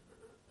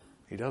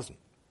 he doesn't.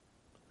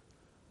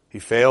 He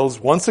fails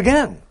once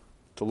again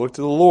to look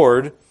to the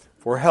Lord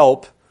for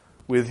help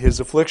with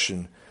his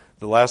affliction.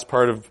 The last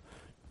part of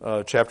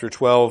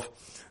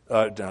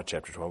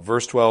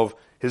verse 12,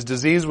 his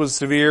disease was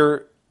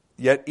severe,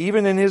 yet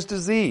even in his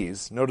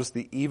disease, notice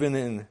the even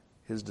in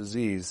his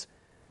disease,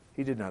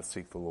 he did not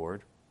seek the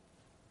Lord,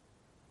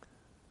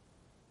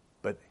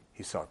 but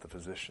he sought the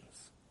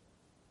physicians.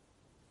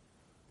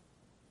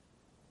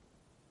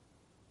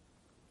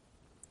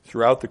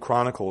 Throughout the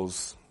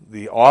Chronicles,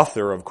 the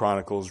author of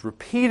Chronicles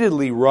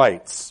repeatedly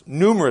writes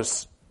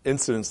numerous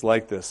incidents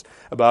like this,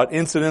 about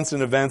incidents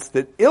and events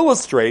that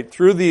illustrate,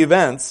 through the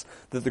events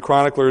that the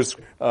chronicler's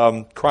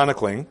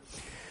chronicling,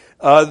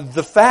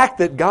 the fact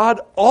that God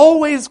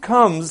always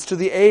comes to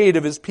the aid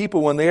of his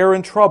people when they are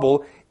in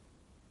trouble,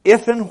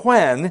 if and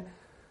when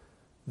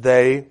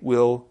they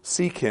will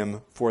seek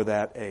him for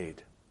that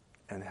aid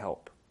and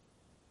help.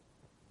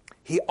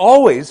 He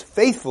always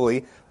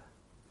faithfully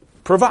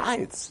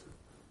provides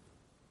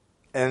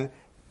and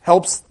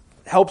helps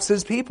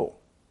his people.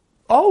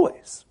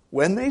 Always,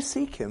 when they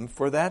seek him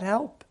for that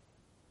help.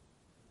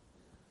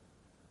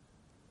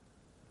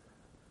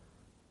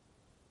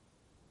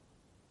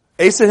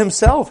 Asa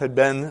himself had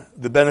been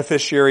the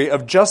beneficiary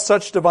of just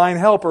such divine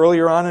help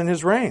earlier on in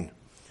his reign,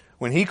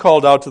 when he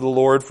called out to the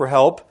Lord for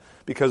help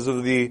because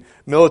of the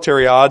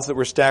military odds that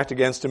were stacked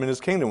against him in his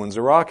kingdom when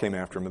Zerah came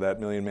after him with that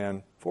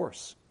 1,000,000-man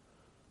force.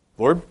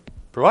 Lord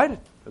provided,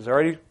 as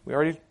we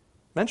already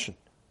mentioned.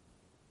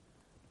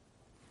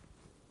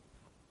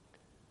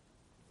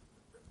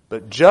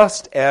 But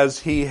just as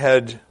he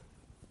had,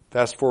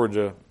 fast forward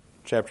to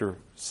chapter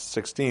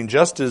 16,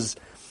 just as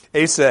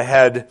Asa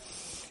had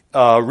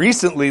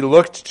recently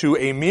looked to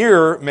a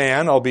mere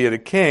man, albeit a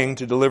king,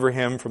 to deliver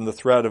him from the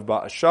threat of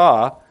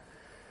Baasha,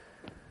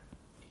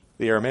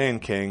 the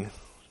Aramean king,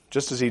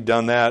 just as he'd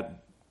done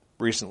that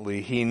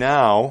recently, he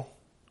now,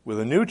 with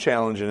a new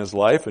challenge in his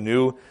life, a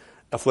new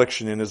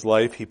affliction in his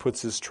life, he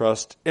puts his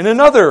trust in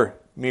another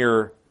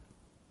mere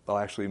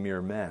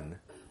men,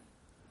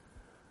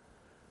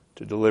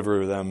 to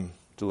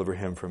deliver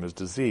him from his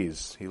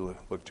disease. He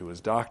looked to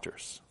his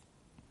doctors.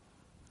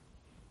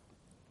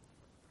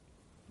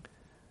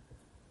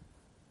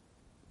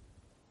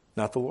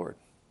 Not the Lord.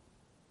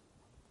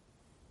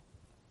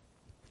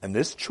 And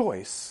this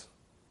choice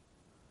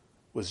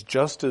was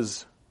just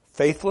as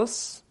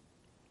faithless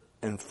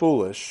and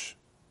foolish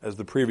as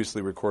the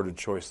previously recorded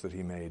choice that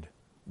he made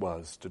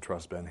was to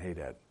trust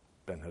Ben-Hadad.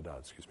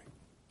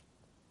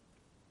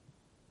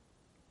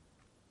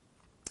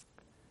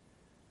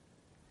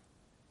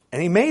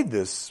 And he made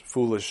this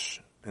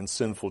foolish and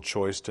sinful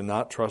choice to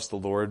not trust the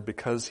Lord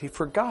because he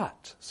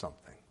forgot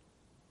something,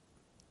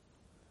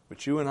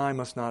 which you and I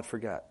must not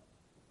forget.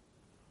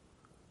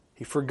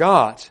 He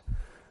forgot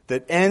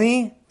that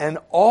any and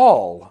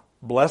all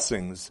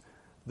blessings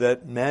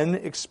that men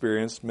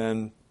experience,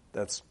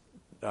 that's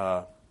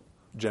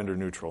gender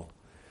neutral,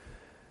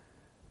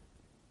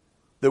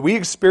 that we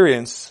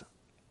experience,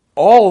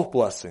 all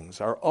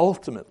blessings are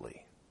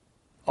ultimately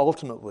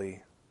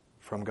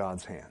from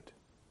God's hand.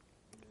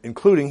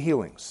 Including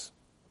healings.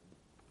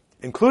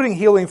 Including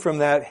healing from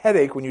that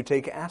headache when you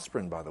take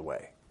aspirin, by the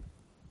way.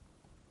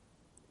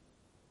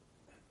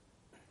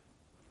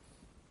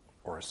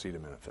 Or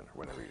acetaminophen, or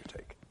whatever you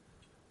take.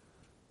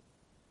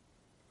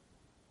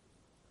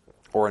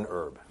 Or an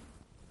herb.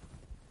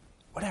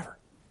 Whatever.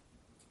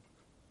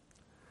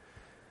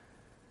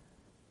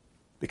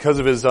 Because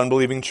of his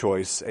unbelieving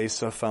choice,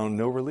 Asa found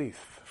no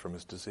relief from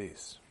his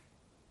disease.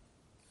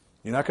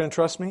 You're not going to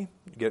trust me?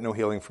 You get no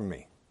healing from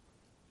me.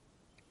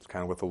 It's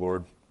kind of what the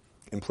Lord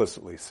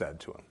implicitly said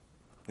to him.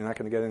 You're not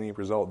going to get any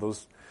result.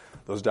 Those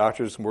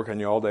doctors can work on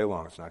you all day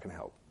long. It's not going to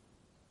help.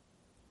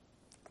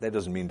 That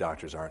doesn't mean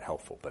doctors aren't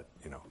helpful, but,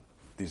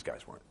 these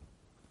guys weren't.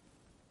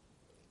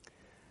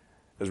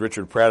 As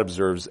Richard Pratt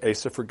observes,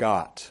 Asa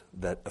forgot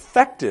that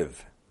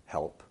effective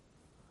help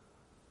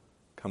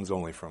comes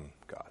only from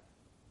God.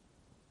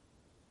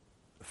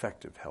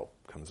 Effective help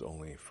comes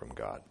only from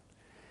God.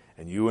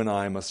 And you and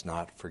I must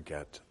not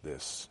forget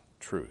this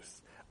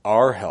truth.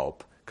 Our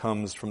help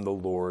comes from the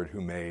Lord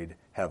who made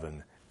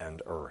heaven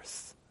and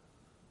earth.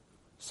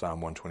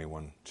 Psalm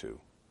 121:2.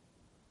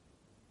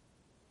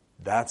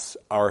 That's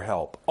our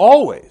help.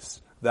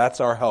 Always, that's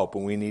our help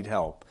when we need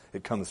help.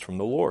 It comes from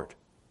the Lord.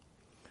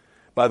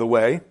 By the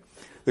way,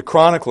 the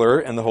chronicler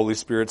and the Holy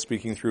Spirit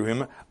speaking through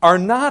him are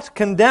not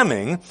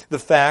condemning the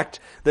fact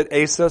that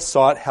Asa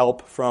sought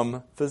help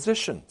from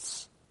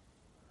physicians.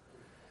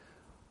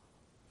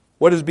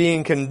 What is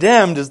being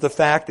condemned is the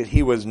fact that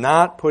he was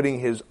not putting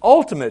his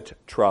ultimate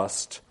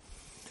trust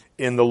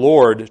in the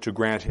Lord to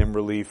grant him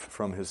relief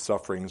from his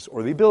sufferings,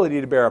 or the ability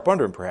to bear up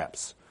under him,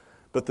 perhaps.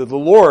 But that the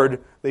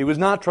Lord, that he was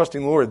not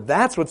trusting the Lord,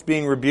 that's what's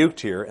being rebuked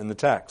here in the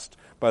text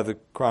by the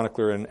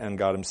chronicler and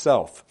God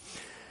himself.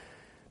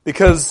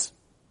 Because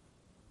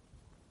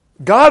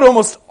God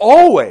almost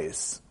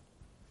always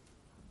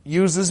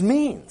uses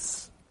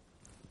means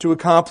to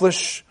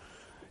accomplish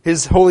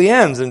his holy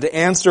ends and to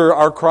answer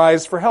our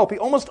cries for help. He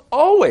almost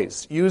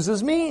always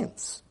uses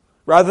means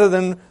rather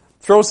than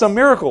throw some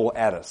miracle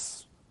at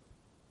us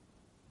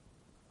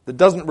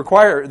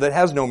that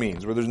has no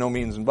means, where there's no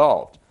means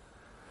involved.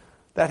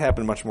 That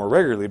happened much more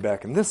regularly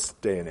back in this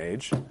day and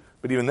age,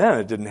 but even then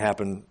it didn't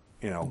happen,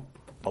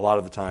 a lot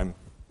of the time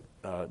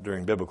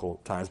during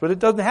biblical times. But it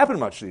doesn't happen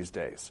much these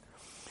days.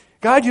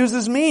 God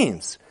uses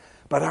means,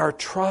 but our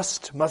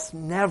trust must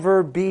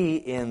never be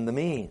in the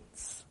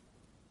means,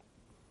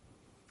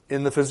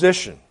 in the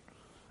physician,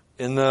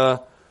 in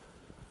the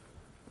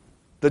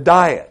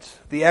diet,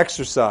 the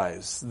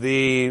exercise,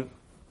 the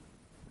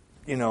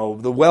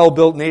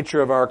well-built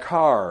nature of our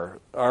car,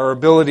 our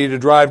ability to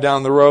drive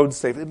down the road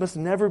safely. It must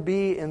never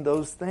be in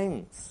those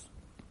things.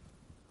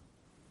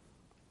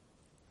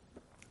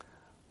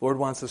 Lord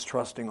wants us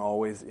trusting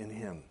always in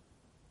him,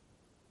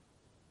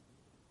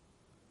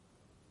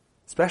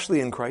 especially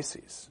in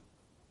crises.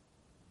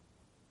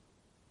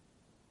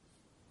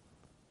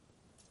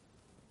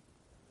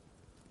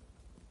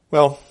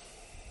 Well,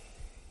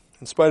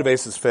 in spite of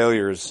Asa's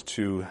failures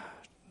to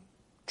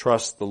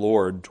trust the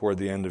Lord toward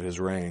the end of his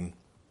reign,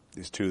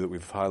 these two that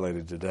we've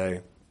highlighted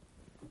today,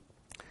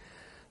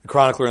 the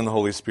chronicler and the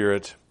Holy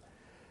Spirit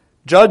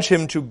judge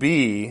him to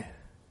be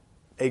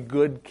a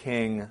good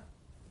king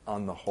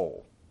on the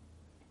whole.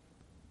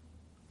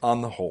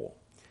 On the whole.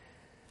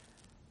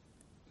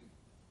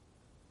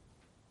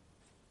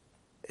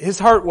 His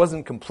heart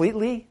wasn't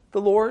completely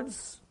the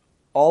Lord's,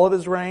 all of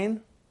his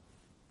reign.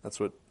 That's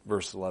what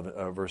verse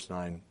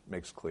 9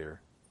 makes clear.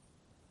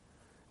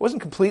 It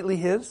wasn't completely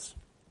his.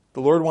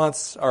 The Lord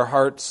wants our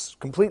hearts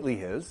completely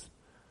his.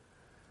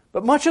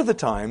 But much of the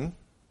time,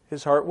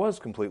 his heart was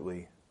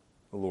completely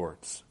the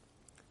Lord's,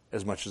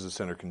 as much as a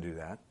sinner can do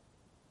that.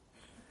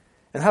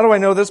 And how do I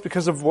know this?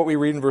 Because of what we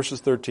read in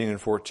verses 13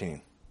 and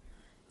 14.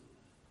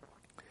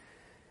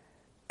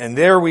 And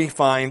there we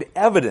find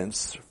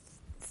evidence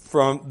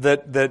from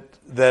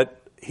that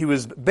he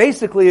was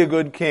basically a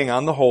good king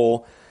on the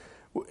whole.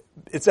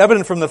 It's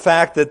evident from the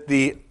fact that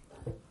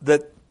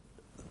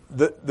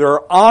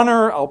there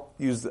are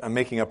I'm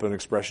making up an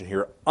expression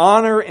here,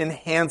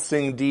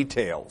 honor-enhancing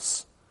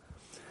details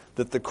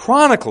that the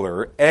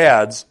chronicler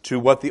adds to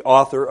what the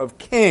author of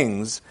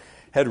Kings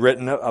had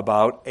written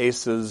about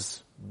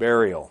Asa's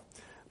burial.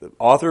 The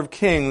author of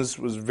Kings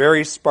was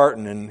very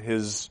Spartan in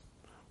his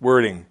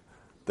wording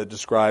that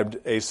described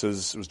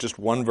Asa's, it was just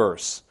one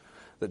verse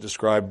that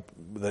described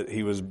that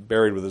he was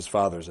buried with his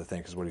fathers, I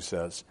think is what he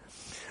says.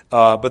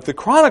 But the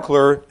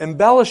chronicler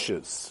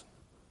embellishes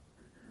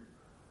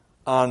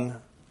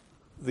on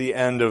the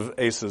end of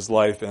Asa's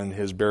life and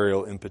his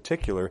burial in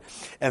particular,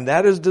 and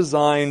that is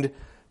designed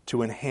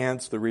to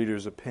enhance the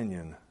reader's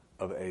opinion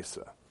of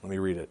Asa. Let me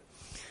read it.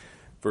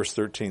 Verse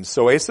 13.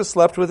 So Asa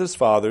slept with his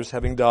fathers,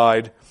 having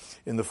died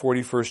in the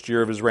 41st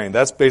year of his reign.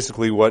 That's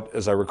basically what,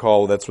 as I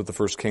recall, that's what the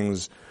First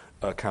Kings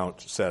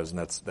account says, and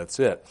that's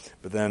it.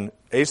 But then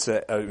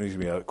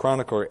a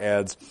chronicler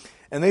adds,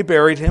 and they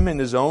buried him in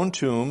his own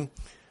tomb,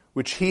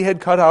 which he had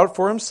cut out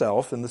for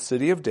himself in the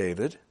city of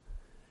David,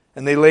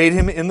 and they laid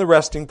him in the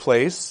resting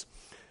place,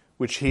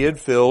 which he had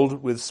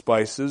filled with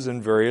spices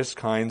and various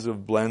kinds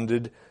of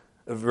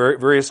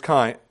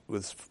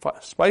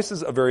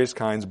spices of various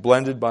kinds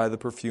blended by the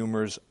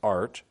perfumer's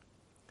art.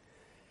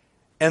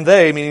 And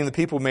they, meaning the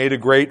people, made a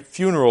great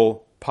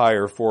funeral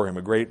pyre for him,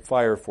 a great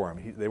fire for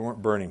him. They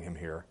weren't burning him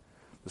here.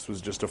 This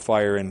was just a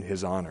fire in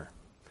his honor.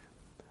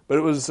 But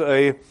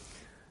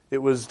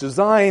it was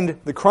designed,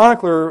 the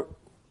chronicler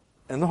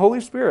and the Holy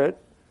Spirit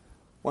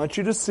want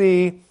you to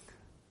see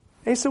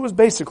Asa was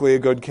basically a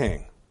good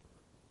king.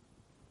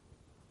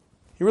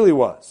 He really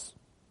was.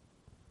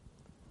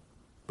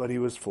 But he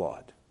was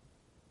flawed.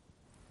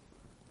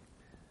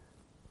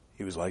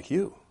 He was like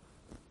you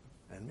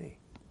and me.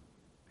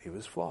 He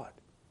was flawed.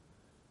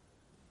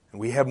 And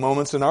we have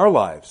moments in our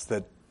lives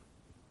that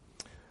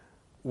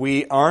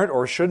we aren't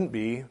or shouldn't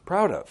be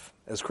proud of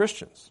as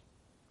Christians.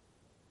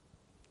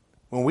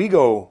 When we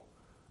go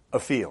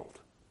afield,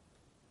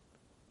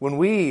 when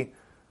we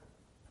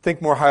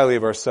think more highly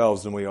of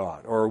ourselves than we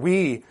ought, or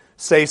we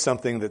say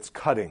something that's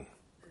cutting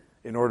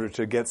in order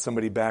to get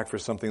somebody back for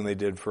something they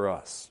did for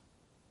us,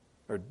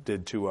 or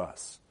did to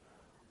us,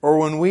 or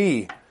when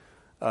we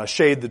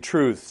shade the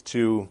truth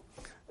to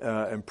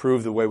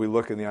improve the way we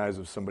look in the eyes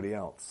of somebody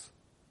else.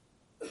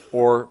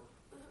 Or,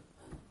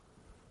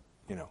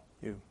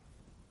 you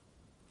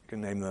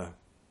can name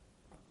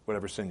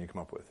whatever sin you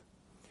come up with.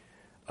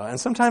 And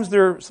sometimes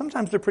they're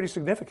pretty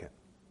significant.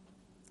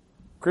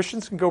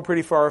 Christians can go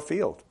pretty far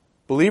afield.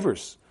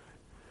 Believers.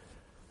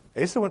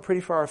 Asa went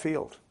pretty far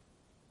afield.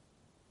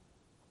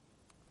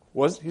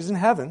 He's in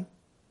heaven.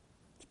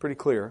 It's pretty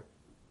clear.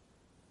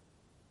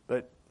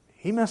 But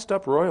he messed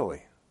up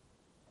royally.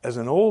 As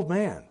an old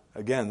man.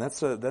 Again,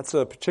 that's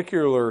a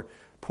particular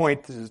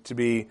point to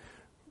be,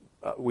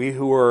 we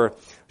who are,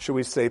 shall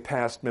we say,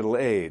 past middle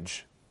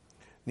age,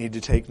 need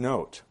to take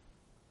note.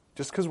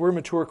 Just because we're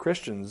mature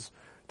Christians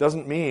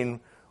doesn't mean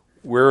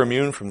we're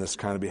immune from this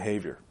kind of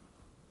behavior.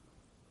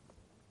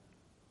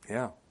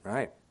 Yeah,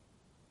 right.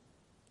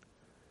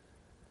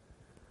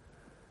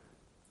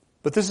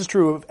 But this is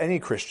true of any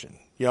Christian,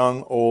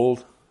 young,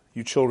 old,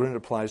 you children, it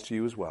applies to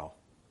you as well.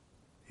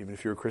 Even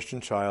if you're a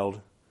Christian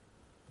child,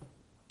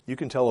 you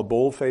can tell a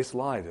bold-faced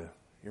lie to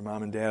your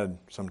mom and dad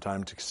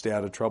sometime to stay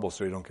out of trouble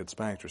so you don't get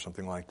spanked or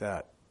something like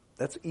that.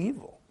 That's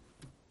evil.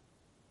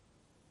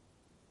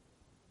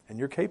 And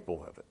you're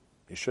capable of it.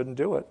 You shouldn't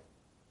do it,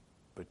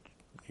 but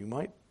you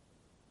might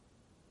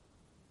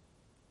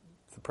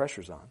if the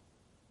pressure's on.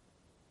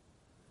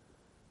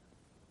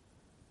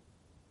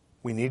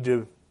 We need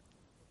to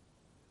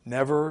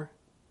never,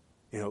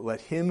 let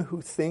him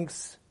who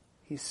thinks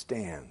he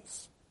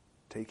stands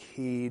take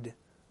heed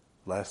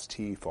lest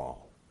he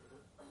fall.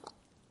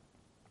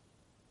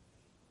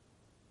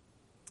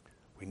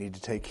 We need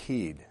to take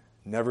heed.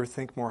 Never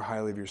think more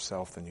highly of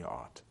yourself than you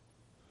ought.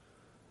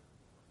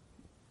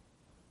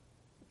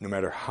 No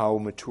matter how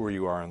mature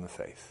you are in the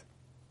faith.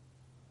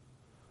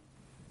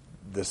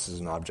 This is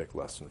an object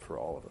lesson for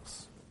all of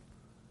us.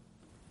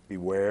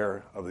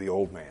 Beware of the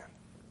old man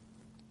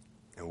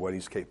and what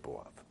he's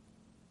capable of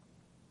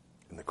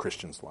in the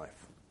Christian's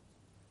life.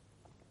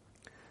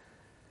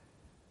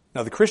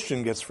 Now the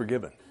Christian gets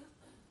forgiven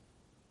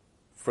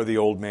for the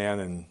old man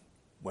and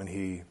when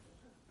he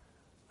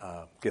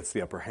gets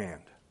the upper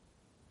hand.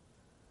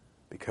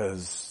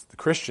 Because the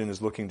Christian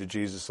is looking to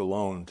Jesus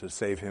alone to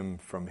save him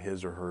from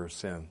his or her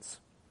sins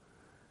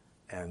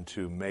and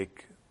to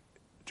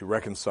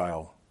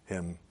reconcile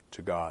him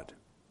to God.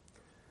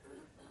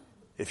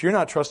 If you're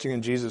not trusting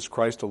in Jesus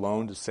Christ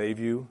alone to save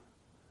you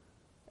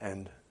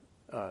and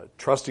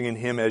trusting in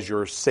him as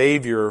your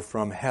Savior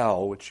from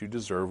hell, which you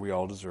deserve, we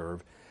all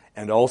deserve,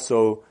 and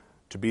also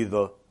to be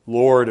the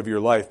Lord of your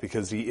life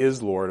because he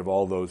is Lord of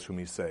all those whom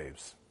he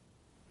saves.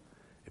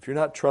 If you're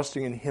not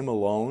trusting in him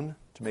alone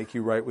to make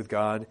you right with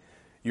God,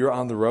 you're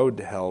on the road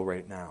to hell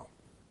right now.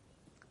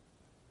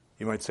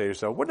 You might say to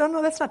yourself, well,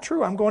 no, that's not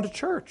true. I'm going to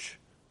church.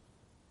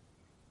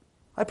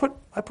 I put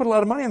a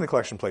lot of money in the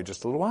collection plate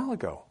just a little while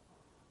ago.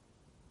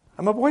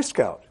 I'm a Boy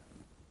Scout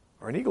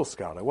or an Eagle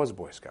Scout. I was a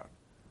Boy Scout.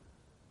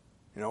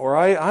 Or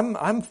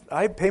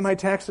I pay my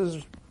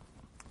taxes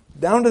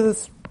down to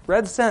this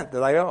red cent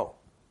that I owe.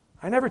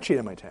 I never cheat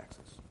on my taxes.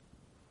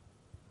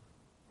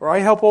 Or I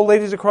help old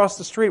ladies across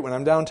the street when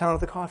I'm downtown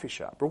at the coffee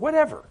shop, or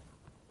whatever.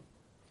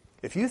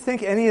 If you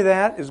think any of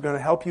that is going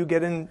to help you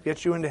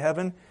get you into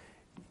heaven,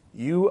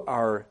 you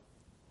are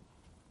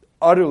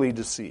utterly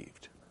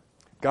deceived.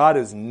 God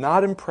is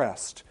not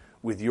impressed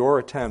with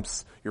your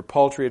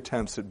paltry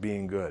attempts at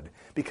being good.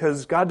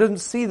 Because God doesn't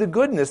see the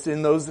goodness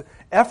in those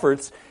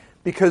efforts,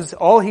 because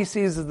all he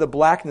sees is the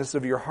blackness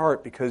of your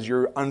heart because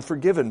you're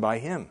unforgiven by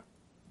him.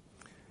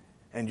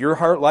 And your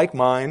heart, like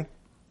mine,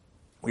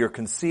 we are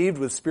conceived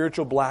with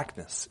spiritual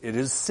blackness. It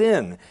is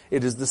sin.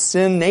 It is the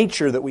sin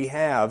nature that we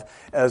have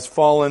as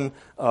fallen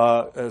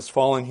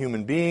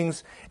human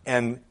beings.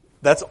 And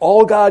that's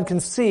all God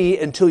can see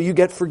until you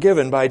get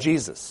forgiven by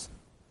Jesus.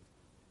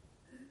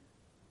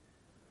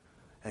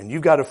 And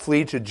you've got to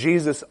flee to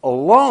Jesus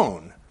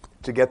alone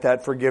to get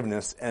that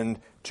forgiveness and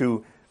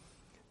to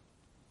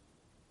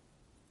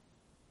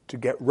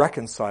get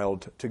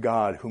reconciled to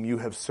God, whom you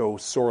have so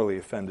sorely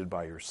offended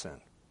by your sin.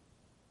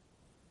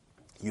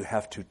 You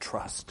have to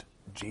trust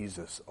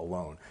Jesus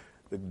alone.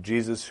 The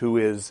Jesus who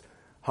is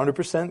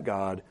 100%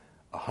 God,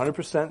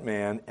 100%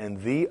 man,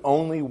 and the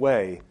only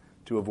way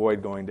to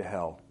avoid going to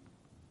hell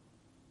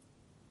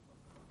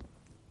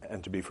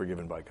and to be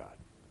forgiven by God.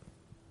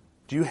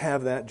 Do you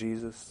have that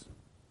Jesus?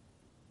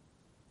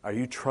 Are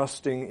you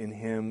trusting in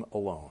him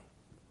alone?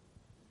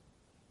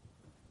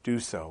 Do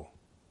so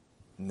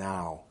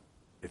now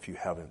if you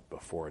haven't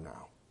before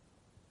now.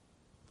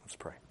 Let's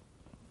pray.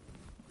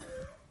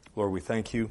 Lord, we thank you